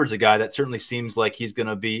Liam Clifford's a guy that certainly seems like he's going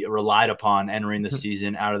to be relied upon entering the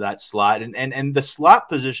season out of that slot. And the slot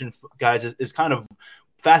position, guys, is kind of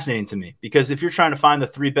fascinating to me, because if you're trying to find the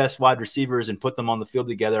 3 best wide receivers and put them on the field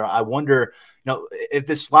together, I wonder, if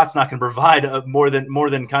this slot's not going to provide more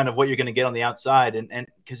than kind of what you're going to get on the outside. And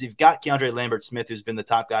because you've got Keandre Lambert-Smith, who's been the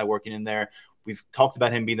top guy working in there. We've talked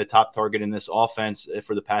about him being the top target in this offense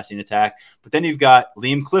for the passing attack. But then you've got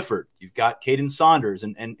Liam Clifford, you've got Caden Saunders,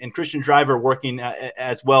 and Christian Driver working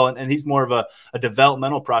as well. And he's more of a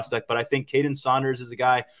developmental prospect. But I think Caden Saunders is a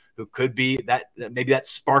guy who could be maybe that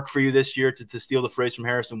spark for you this year, to steal the phrase from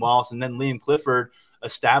Harrison Wallace. And then Liam Clifford,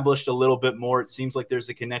 established a little bit more. It seems like there's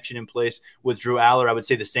a connection in place with Drew Aller. I would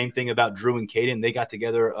say the same thing about Drew and Caden. They got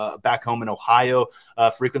together back home in Ohio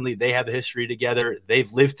frequently. They have a history together.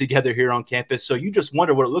 They've lived together here on campus. So you just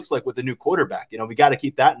wonder what it looks like with the new quarterback. We got to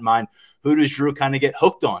keep that in mind Who does Drew kind of get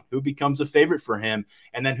hooked on? Who becomes a favorite for him?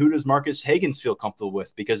 And then who does Marcus Hagans feel comfortable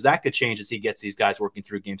with? Because that could change as he gets these guys working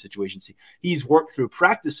through game situations. He's worked through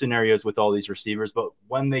practice scenarios with all these receivers, but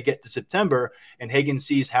when they get to September and Hagans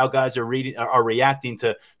sees how guys are reacting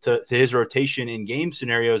to his rotation in game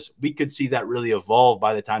scenarios, we could see that really evolve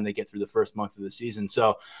by the time they get through the first month of the season.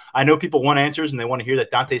 So I know people want answers and they want to hear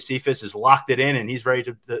that Dante Cephas has locked it in and he's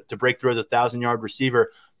ready to break through as a 1,000-yard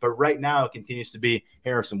receiver. But right now it continues to be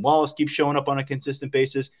Harrison Wallace keeps showing up on a consistent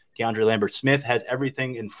basis. Keandre Lambert-Smith has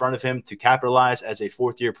everything in front of him to capitalize as a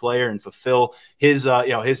fourth-year player and fulfill his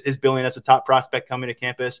billing as a top prospect coming to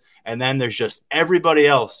campus. And then there's just everybody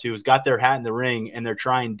else who's got their hat in the ring and they're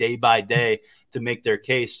trying day by day to make their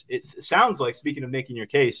case. It sounds like, speaking of making your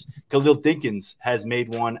case, Khalil Dinkins has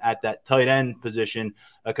made one at that tight end position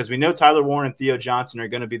because we know Tyler Warren and Theo Johnson are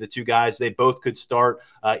going to be the two guys. They both could start.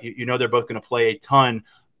 They're both going to play a ton.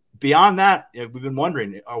 Beyond that, we've been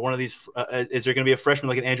wondering, are one of these is there going to be a freshman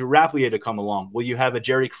like an Andrew Rapplier to come along? Will you have a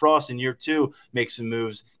Jerry Cross in year 2 make some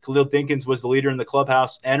moves? Khalil Dinkins was the leader in the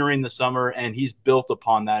clubhouse entering the summer, and he's built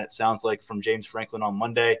upon that, it sounds like, from James Franklin on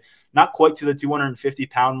Monday. Not quite to the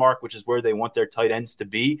 250-pound mark, which is where they want their tight ends to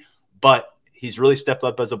be, but he's really stepped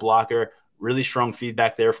up as a blocker. Really strong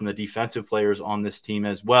feedback there from the defensive players on this team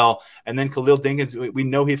as well. And then Khalil Dinkins, we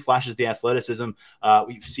know he flashes the athleticism.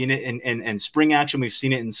 We've seen it in spring action. We've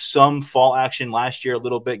seen it in some fall action last year a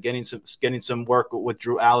little bit, getting some work with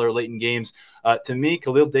Drew Aller late in games. To me,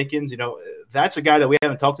 Khalil Dinkins, that's a guy that we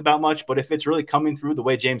haven't talked about much, but if it's really coming through the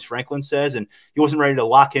way James Franklin says, and he wasn't ready to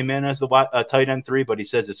lock him in as the tight end 3, but he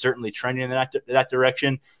says it's certainly trending in that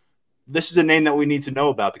direction. This is a name that we need to know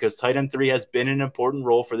about because tight end 3 has been an important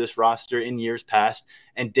role for this roster in years past.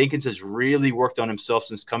 And Dinkins has really worked on himself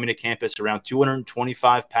since coming to campus, around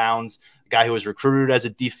 225 pounds, a guy who was recruited as a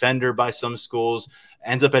defender by some schools,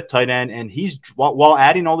 ends up at tight end. And he's, while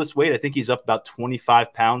adding all this weight, I think he's up about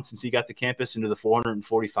 25 pounds since he got to campus into the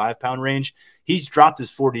 445-pound range. He's dropped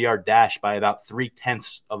his 40-yard dash by about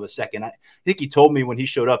 0.3 of a second. I think he told me when he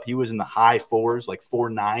showed up, he was in the high 4s, like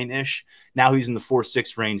 4.9-ish. Now he's in the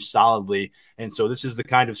 4.6 range solidly. And so this is the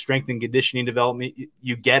kind of strength and conditioning development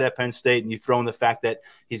you get at Penn State, and you throw in the fact that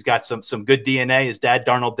he's got some good DNA. His dad,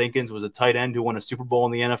 Darnell Dinkins, was a tight end who won a Super Bowl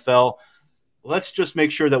in the NFL. Let's just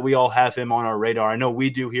make sure that we all have him on our radar. I know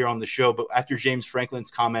we do here on the show, but after James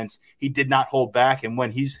Franklin's comments, he did not hold back. And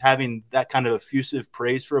when he's having that kind of effusive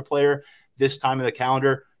praise for a player this time of the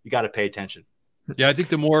calendar, you got to pay attention. Yeah, I think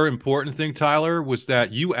the more important thing, Tyler, was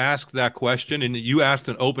that you asked that question, and you asked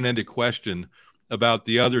an open-ended question about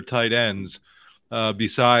the other tight ends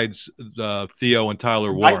besides Theo and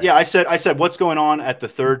Tyler Warren. I said, what's going on at the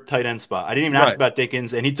third tight end spot? I didn't even ask about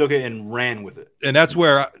Dinkins, and he took it and ran with it. And that's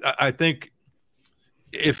where I think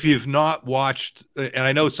if you've not watched, and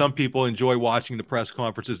I know some people enjoy watching the press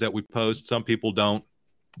conferences that we post, some people don't,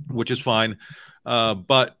 which is fine.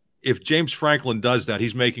 But if James Franklin does that,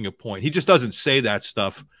 he's making a point. He just doesn't say that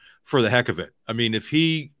stuff for the heck of it. I mean, if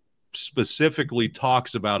he specifically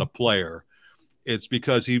talks about a player, it's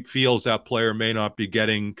because he feels that player may not be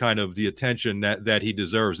getting kind of the attention that he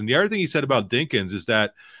deserves. And the other thing he said about Dinkins is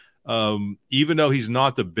that even though he's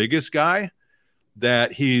not the biggest guy,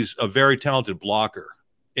 that he's a very talented blocker.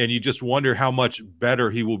 And you just wonder how much better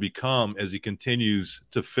he will become as he continues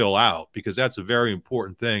to fill out, because that's a very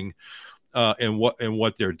important thing in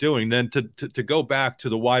what they're doing. Then to go back to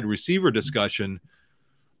the wide receiver discussion,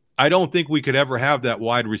 I don't think we could ever have that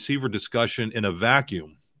wide receiver discussion in a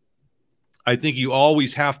vacuum. I think you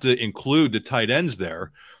always have to include the tight ends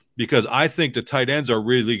there, because I think the tight ends are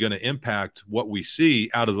really going to impact what we see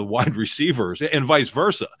out of the wide receivers and vice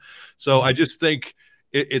versa. So I just think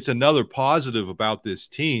it's another positive about this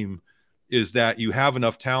team is that you have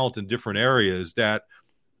enough talent in different areas that,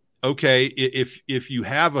 okay, if you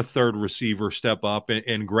have a third receiver step up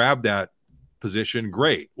and grab that position,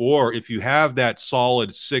 great. Or if you have that solid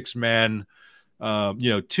 6-man,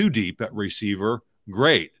 2 deep at receiver,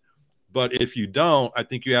 great. But if you don't, I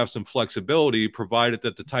think you have some flexibility, provided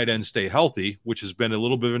that the tight ends stay healthy, which has been a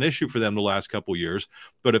little bit of an issue for them the last couple of years.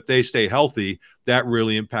 But if they stay healthy, that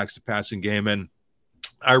really impacts the passing game. And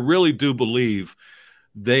I really do believe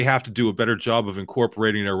they have to do a better job of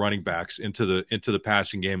incorporating their running backs into the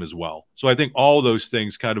passing game as well. So I think all those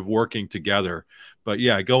things kind of working together. But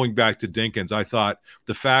yeah, going back to Dinkins, I thought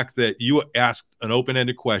the fact that you asked an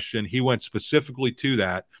open-ended question, he went specifically to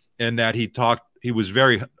that, and that he was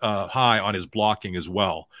very high on his blocking as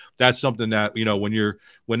well. That's something that,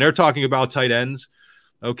 when they're talking about tight ends,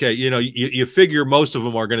 okay, you figure most of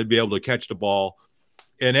them are going to be able to catch the ball,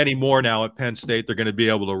 and anymore now at Penn State, they're going to be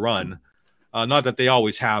able to run. Not that they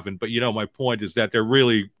always haven't, but my point is that they're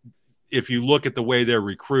really, if you look at the way they're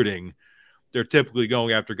recruiting, they're typically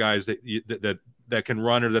going after guys that can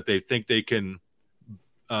run, or that they think they can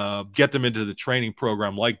get them into the training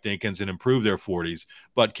program like Dinkins and improve their 40s.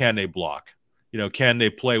 But can they block? Can they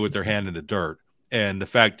play with their hand in the dirt? And the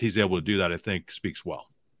fact he's able to do that, I think, speaks well.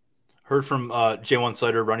 Heard from J1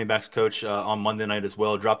 Slater, running backs coach, on Monday night as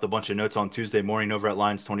well. Dropped a bunch of notes on Tuesday morning over at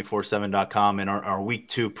Lions247.com and our week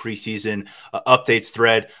 2 preseason updates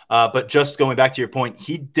thread. But just going back to your point,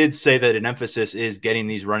 he did say that an emphasis is getting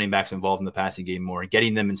these running backs involved in the passing game more and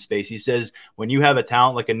getting them in space. He says when you have a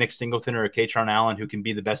talent like a Nick Singleton or a Katron Allen who can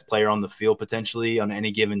be the best player on the field potentially on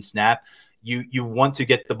any given snap, you want to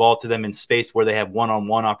get the ball to them in space where they have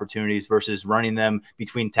one-on-one opportunities versus running them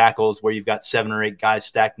between tackles where you've got 7 or 8 guys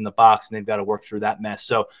stacked in the box and they've got to work through that mess.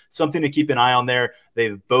 So something to keep an eye on there.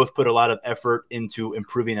 They've both put a lot of effort into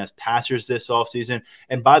improving as passers this offseason.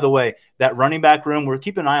 And by the way, that running back room, we're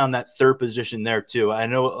keeping an eye on that third position there too. I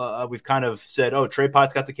know we've kind of said, Trey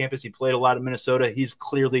Potts got to campus. He played a lot in Minnesota. He's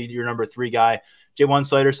clearly your number 3 guy. J1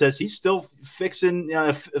 Slater says he's still figuring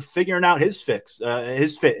out his fit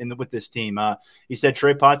with this team. He said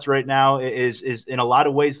Trey Potts right now is in a lot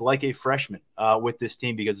of ways like a freshman with this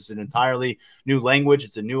team because it's an entirely new language.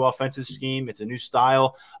 It's a new offensive scheme. It's a new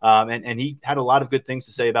style. And he had a lot of good things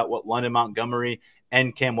to say about what London Montgomery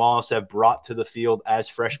and Cam Wallace have brought to the field as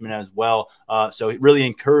freshmen as well. So really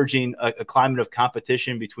encouraging a climate of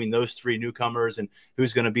competition between those 3 newcomers and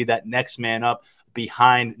who's going to be that next man up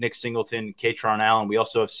behind Nick Singleton, Katron Allen. We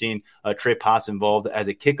also have seen Trey Potts involved as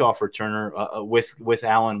a kickoff returner with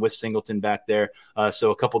Allen, with Singleton back there.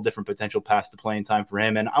 So a couple different potential paths to playing time for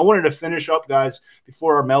him. And I wanted to finish up, guys,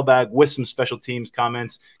 before our mailbag with some special teams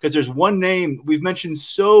comments, because there's one name. We've mentioned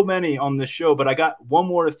so many on this show, but I got one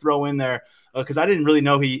more to throw in there because I didn't really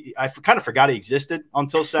know I kind of forgot he existed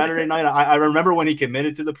until Saturday night. I remember when he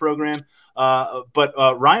committed to the program. But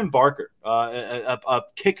Ryan Barker, a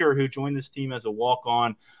kicker who joined this team as a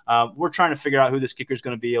walk-on, we're trying to figure out who this kicker is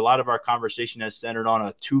going to be. A lot of our conversation has centered on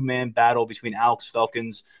a 2-man battle between Alex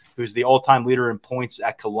Felkins, who's the all-time leader in points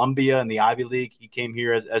at Columbia in the Ivy League. He came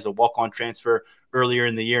here as a walk-on transfer earlier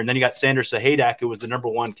in the year. And then you got Sander Sahadak, who was the number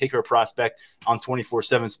 1 kicker prospect on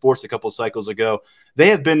 24/7 Sports a couple of cycles ago. They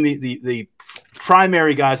have been the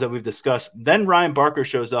primary guys that we've discussed. Then Ryan Barker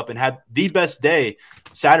shows up and had the best day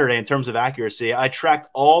Saturday in terms of accuracy. I tracked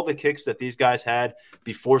all the kicks that these guys had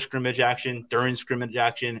before scrimmage action, during scrimmage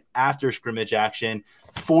action, after scrimmage action.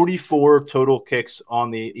 44 total kicks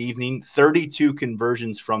on the evening, 32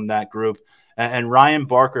 conversions from that group. And Ryan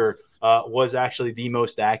Barker was actually the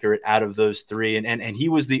most accurate out of those 3. And he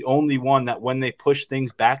was the only one that when they pushed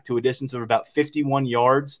things back to a distance of about 51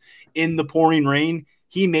 yards in the pouring rain,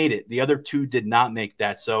 he made it. The other 2 did not make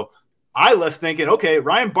that. So I left thinking, okay,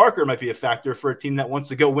 Ryan Barker might be a factor for a team that wants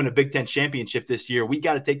to go win a Big Ten championship this year. We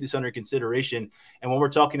got to take this under consideration. And when we're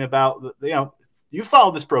talking about, you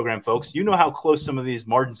follow this program, folks. You know how close some of these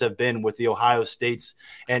margins have been with the Ohio States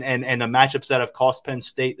and the matchups that have cost Penn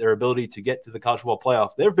State their ability to get to the college football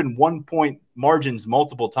playoff. There have been 1-point margins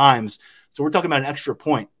multiple times. So we're talking about an extra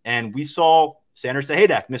point. And we saw Sander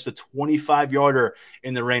Sahadak miss a 25-yarder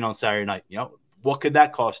in the rain on Saturday night. What could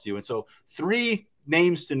that cost you? And so 3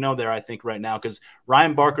 names to know there, I think, right now, because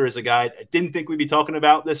Ryan Barker is a guy I didn't think we'd be talking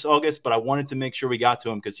about this August, but I wanted to make sure we got to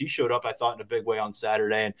him because he showed up, I thought, in a big way on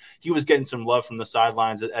Saturday, and he was getting some love from the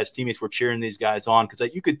sidelines as teammates were cheering these guys on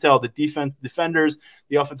because you could tell the defenders,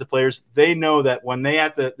 the offensive players, they know that when they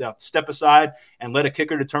have to step aside and let a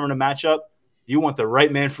kicker determine a matchup, you want the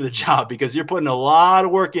right man for the job because you're putting a lot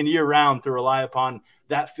of work in year-round to rely upon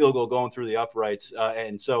that field goal going through the uprights.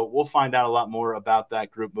 And so we'll find out a lot more about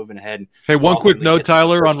that group moving ahead. Hey, one quick note,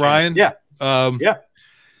 Tyler, on Ryan. Yeah.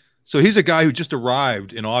 So he's a guy who just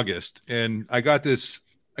arrived in August, and I got a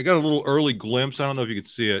little early glimpse. I don't know if you could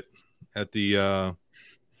see it at the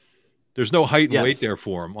there's no height and weight there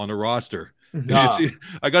for him on the roster.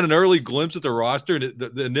 I got an early glimpse at the roster, and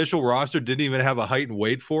the initial roster didn't even have a height and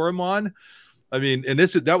weight for him on. I mean, and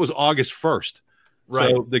that was August 1st.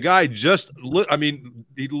 Right. So the guy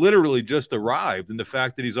he literally just arrived, and the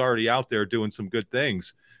fact that he's already out there doing some good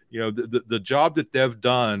things, the job that they've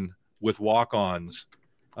done with walk-ons,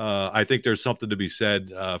 I think there's something to be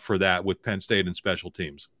said for that with Penn State and special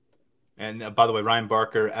teams. And by the way, Ryan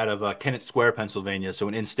Barker out of Kennett Square, Pennsylvania, so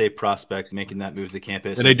an in-state prospect making that move to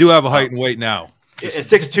campus. And they do have a height and weight now. It's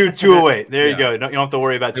 6'2", 208. There you go. You don't have to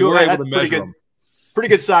worry about it. That's pretty good. Pretty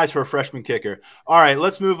good size for a freshman kicker. All right,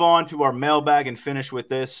 let's move on to our mailbag and finish with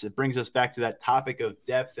this. It brings us back to that topic of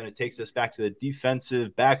depth, and it takes us back to the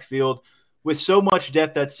defensive backfield. With so much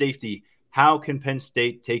depth at safety, how can Penn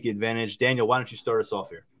State take advantage? Daniel, why don't you start us off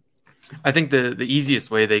here? I think the easiest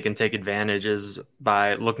way they can take advantage is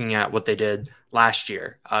by looking at what they did last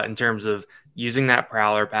year in terms of using that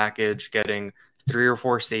prowler package, getting 3 or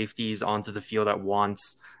 4 safeties onto the field at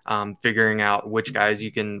once, figuring out which guys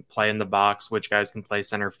you can play in the box, which guys can play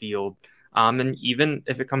center field. And even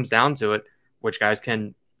if it comes down to it, which guys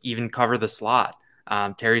can even cover the slot.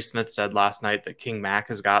 Terry Smith said last night that King Mack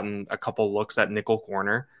has gotten a couple looks at nickel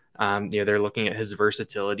corner. They're looking at his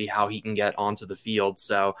versatility, how he can get onto the field.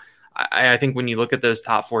 So I think when you look at those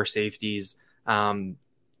top 4 safeties that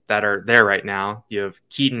are there right now, you have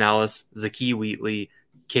Keaton Ellis, Zakee Wheatley,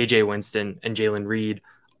 KJ Winston, and Jalen Reed.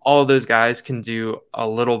 All of those guys can do a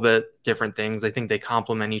little bit different things. I think they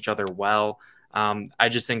complement each other well. I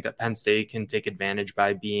just think that Penn State can take advantage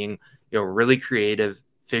by being, really creative,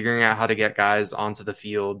 figuring out how to get guys onto the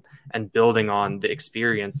field and building on the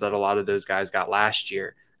experience that a lot of those guys got last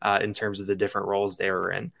year in terms of the different roles they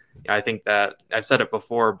were in. I think that I've said it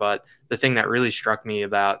before, but the thing that really struck me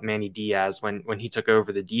about Manny Diaz when he took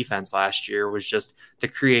over the defense last year was just the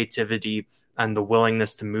creativity and the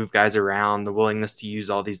willingness to move guys around, the willingness to use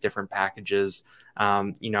all these different packages.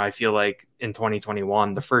 I feel like in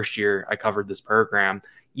 2021, the first year I covered this program,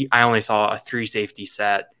 I only saw a 3 safety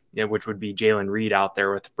set, which would be Jalen Reed out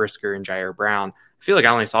there with Brisker and Jair Brown. I feel like I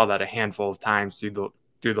only saw that a handful of times through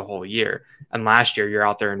the whole year. And last year, you're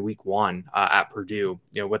out there in week 1 at Purdue,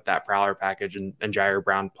 with that prowler package and Jair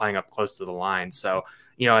Brown playing up close to the line. So,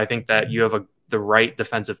 I think that you have the right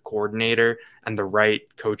defensive coordinator and the right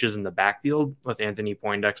coaches in the backfield with Anthony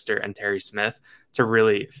Poindexter and Terry Smith to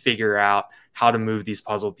really figure out how to move these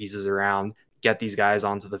puzzle pieces around, get these guys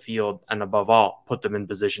onto the field, and above all, put them in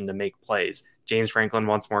position to make plays. James Franklin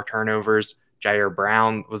wants more turnovers. Jair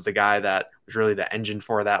Brown was the guy that was really the engine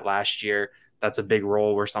for that last year. That's a big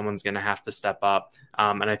role where someone's going to have to step up.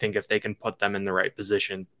 And I think if they can put them in the right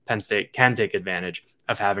position, Penn State can take advantage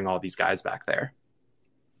of having all these guys back there.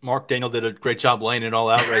 Mark, Daniel did a great job laying it all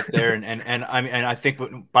out right there. And I mean, and I think,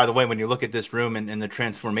 by the way, when you look at this room and the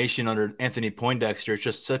transformation under Anthony Poindexter, it's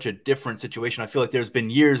just such a different situation. I feel like there's been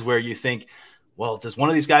years where you think, well, does one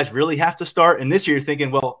of these guys really have to start? And this year you're thinking,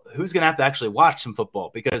 well, who's going to have to actually watch some football?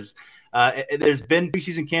 Because there's been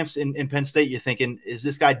preseason camps in Penn State. You're thinking, is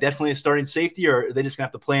this guy definitely a starting safety, or are they just going to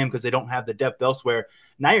have to play him because they don't have the depth elsewhere?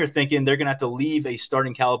 Now you're thinking they're going to have to leave a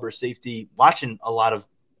starting caliber safety watching a lot of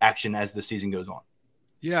action as the season goes on.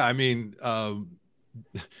 Yeah, I mean,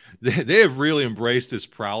 they have really embraced this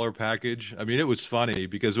prowler package. I mean, it was funny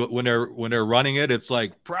because when they're running it, it's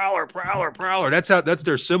like prowler. That's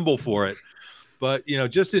their symbol for it. But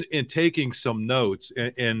just in taking some notes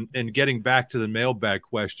and getting back to the mailbag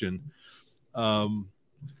question,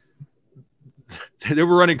 they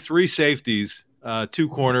were running 3 safeties, 2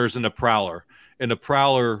 corners, and a prowler. And the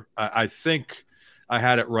prowler, I think I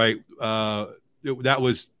had it right. That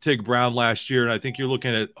was Tig Brown last year, and I think you're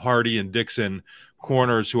looking at Hardy and Dixon,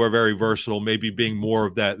 corners who are very versatile, maybe being more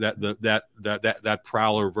of that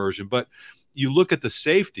prowler version. But you look at the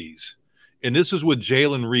safeties, and this is with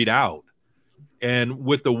Jalen Reed out, and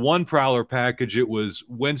with the 1 prowler package, it was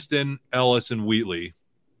Winston, Ellis, and Wheatley,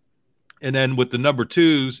 and then with the number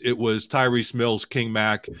 2s, it was Tyrese Mills, King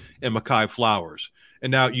Mack, and Mekhi Flowers. And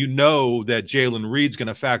now that Jalen Reed's going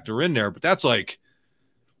to factor in there, but that's like,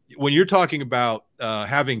 when you're talking about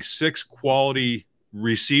having 6 quality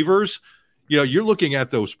receivers, you're looking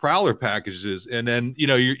at those prowler packages, and then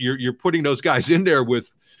you're putting those guys in there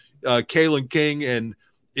with Kalen King, and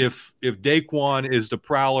if Daquan is the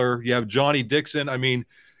prowler, you have Johnny Dixon. I mean,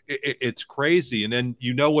 it's crazy. And then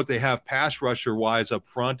what they have pass rusher wise up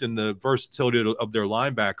front and the versatility of their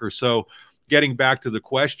linebackers. So getting back to the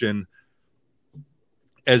question,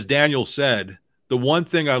 as Daniel said, the one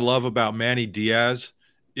thing I love about Manny Diaz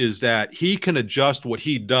is that he can adjust what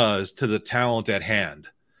he does to the talent at hand.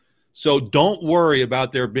 So don't worry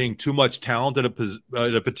about there being too much talent at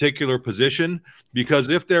a particular position, because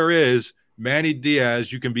if there is, Manny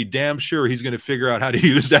Diaz, you can be damn sure he's going to figure out how to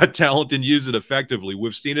use that talent and use it effectively.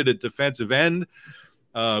 We've seen it at defensive end.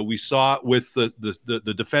 We saw it with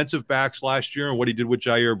the defensive backs last year and what he did with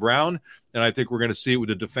Jair Brown, and I think we're going to see it with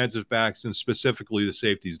the defensive backs and specifically the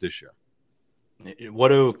safeties this year. What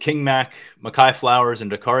do King Mack, Mekhi Flowers,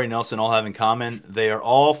 and Dakari Nelson all have in common? They are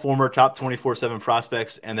all former top 24/7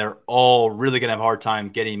 prospects, and they're all really going to have a hard time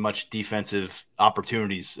getting much defensive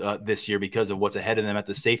opportunities this year because of what's ahead of them at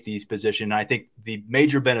the safeties position. And I think the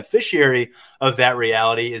major beneficiary of that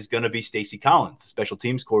reality is going to be Stacey Collins, the special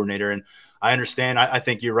teams coordinator. And I understand. I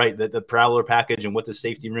think you're right that the prowler package and what the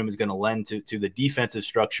safety room is going to lend to the defensive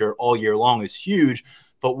structure all year long is huge.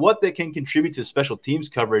 but what they can contribute to special teams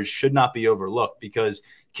coverage should not be overlooked, because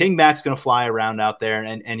King Mac's going to fly around out there,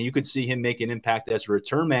 and you could see him make an impact as a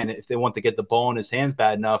return man if they want to get the ball in his hands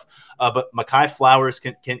bad enough. But Mekhi Flowers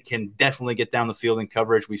can definitely get down the field in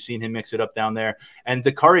coverage. We've seen him mix it up down there. And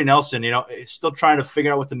Dakari Nelson, still trying to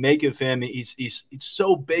figure out what to make of him. He's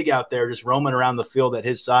so big out there, just roaming around the field at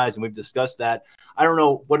his size, and we've discussed that. I don't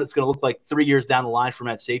know what it's going to look like 3 years down the line from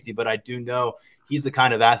at safety, but I do know he's the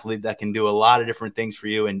kind of athlete that can do a lot of different things for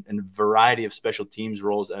you and a variety of special teams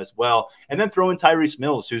roles as well. And then throw in Tyrese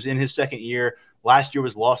Mills, who's in his second year. Last year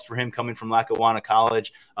was lost for him coming from Lackawanna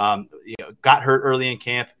College. Got hurt early in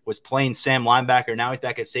camp, was playing Sam linebacker. Now he's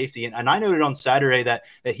back at safety. And I noted on Saturday that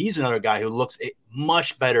he's another guy who looks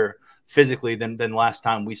much better physically than last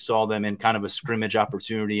time we saw them in kind of a scrimmage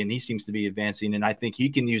opportunity, and he seems to be advancing, and I think he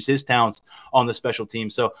can use his talents on the special team.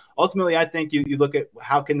 So ultimately, I think you look at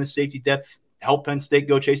how can the safety depth help Penn State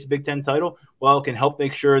go chase a Big Ten title? Well, it can help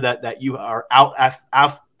make sure that you are out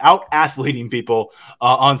athleting people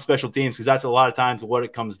on special teams, because that's a lot of times what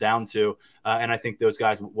it comes down to, and I think those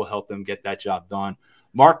guys will help them get that job done.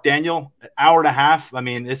 Mark, Daniel, an hour and a half. I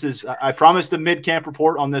mean, I promised a mid-camp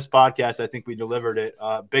report on this podcast. I think we delivered it.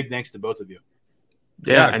 Big thanks to both of you.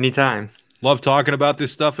 Yeah, anytime. Love talking about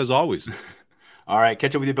this stuff as always. All right,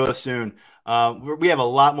 catch up with you both soon. We have a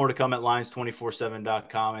lot more to come at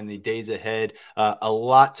Lions247.com in the days ahead. A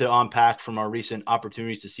lot to unpack from our recent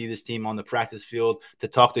opportunities to see this team on the practice field, to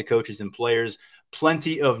talk to coaches and players.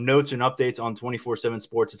 Plenty of notes and updates on 24/7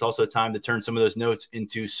 Sports. It's also time to turn some of those notes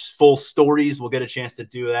into full stories. We'll get a chance to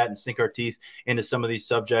do that and sink our teeth into some of these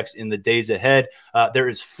subjects in the days ahead. There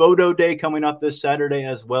is Photo Day coming up this Saturday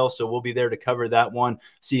as well, so we'll be there to cover that one,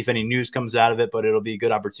 see if any news comes out of it, but it'll be a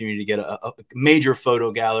good opportunity to get a major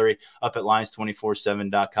photo gallery up at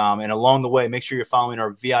Lions247.com. And along the way, make sure you're following our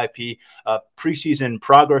VIP preseason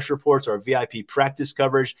progress reports, our VIP practice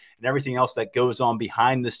coverage, and everything else that goes on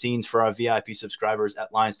behind the scenes for our VIP subscribers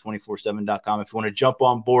at Lions247.com. If you want to jump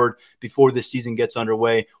on board before the season gets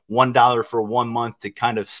underway, $1 for 1 month to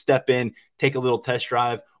kind of step in, take a little test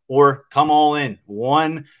drive, or come all in.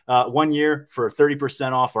 1 year for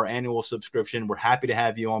 30% off our annual subscription. We're happy to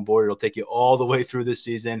have you on board. It'll take you all the way through this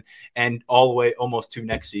season and all the way almost to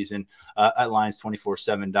next season at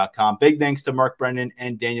Lions247.com. Big thanks to Mark Brennan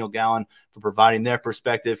and Daniel Gallen for providing their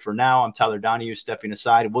perspective. For now, I'm Tyler Donahue stepping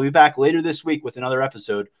aside. We'll be back later this week with another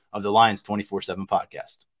episode of the Lions 24/7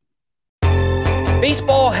 podcast.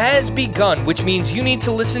 Baseball has begun, which means you need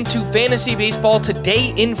to listen to Fantasy Baseball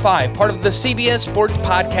Today in 5, part of the CBS Sports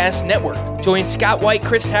Podcast Network. Join Scott White,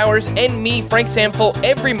 Chris Towers, and me, Frank Samfel,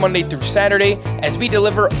 every Monday through Saturday as we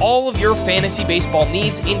deliver all of your fantasy baseball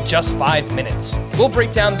needs in just 5 minutes. We'll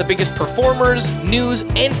break down the biggest performers, news,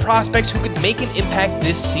 and prospects who could make an impact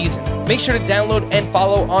this season. Make sure to download and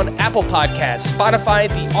follow on Apple Podcasts, Spotify,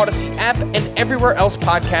 the Odyssey app, and everywhere else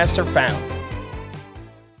podcasts are found.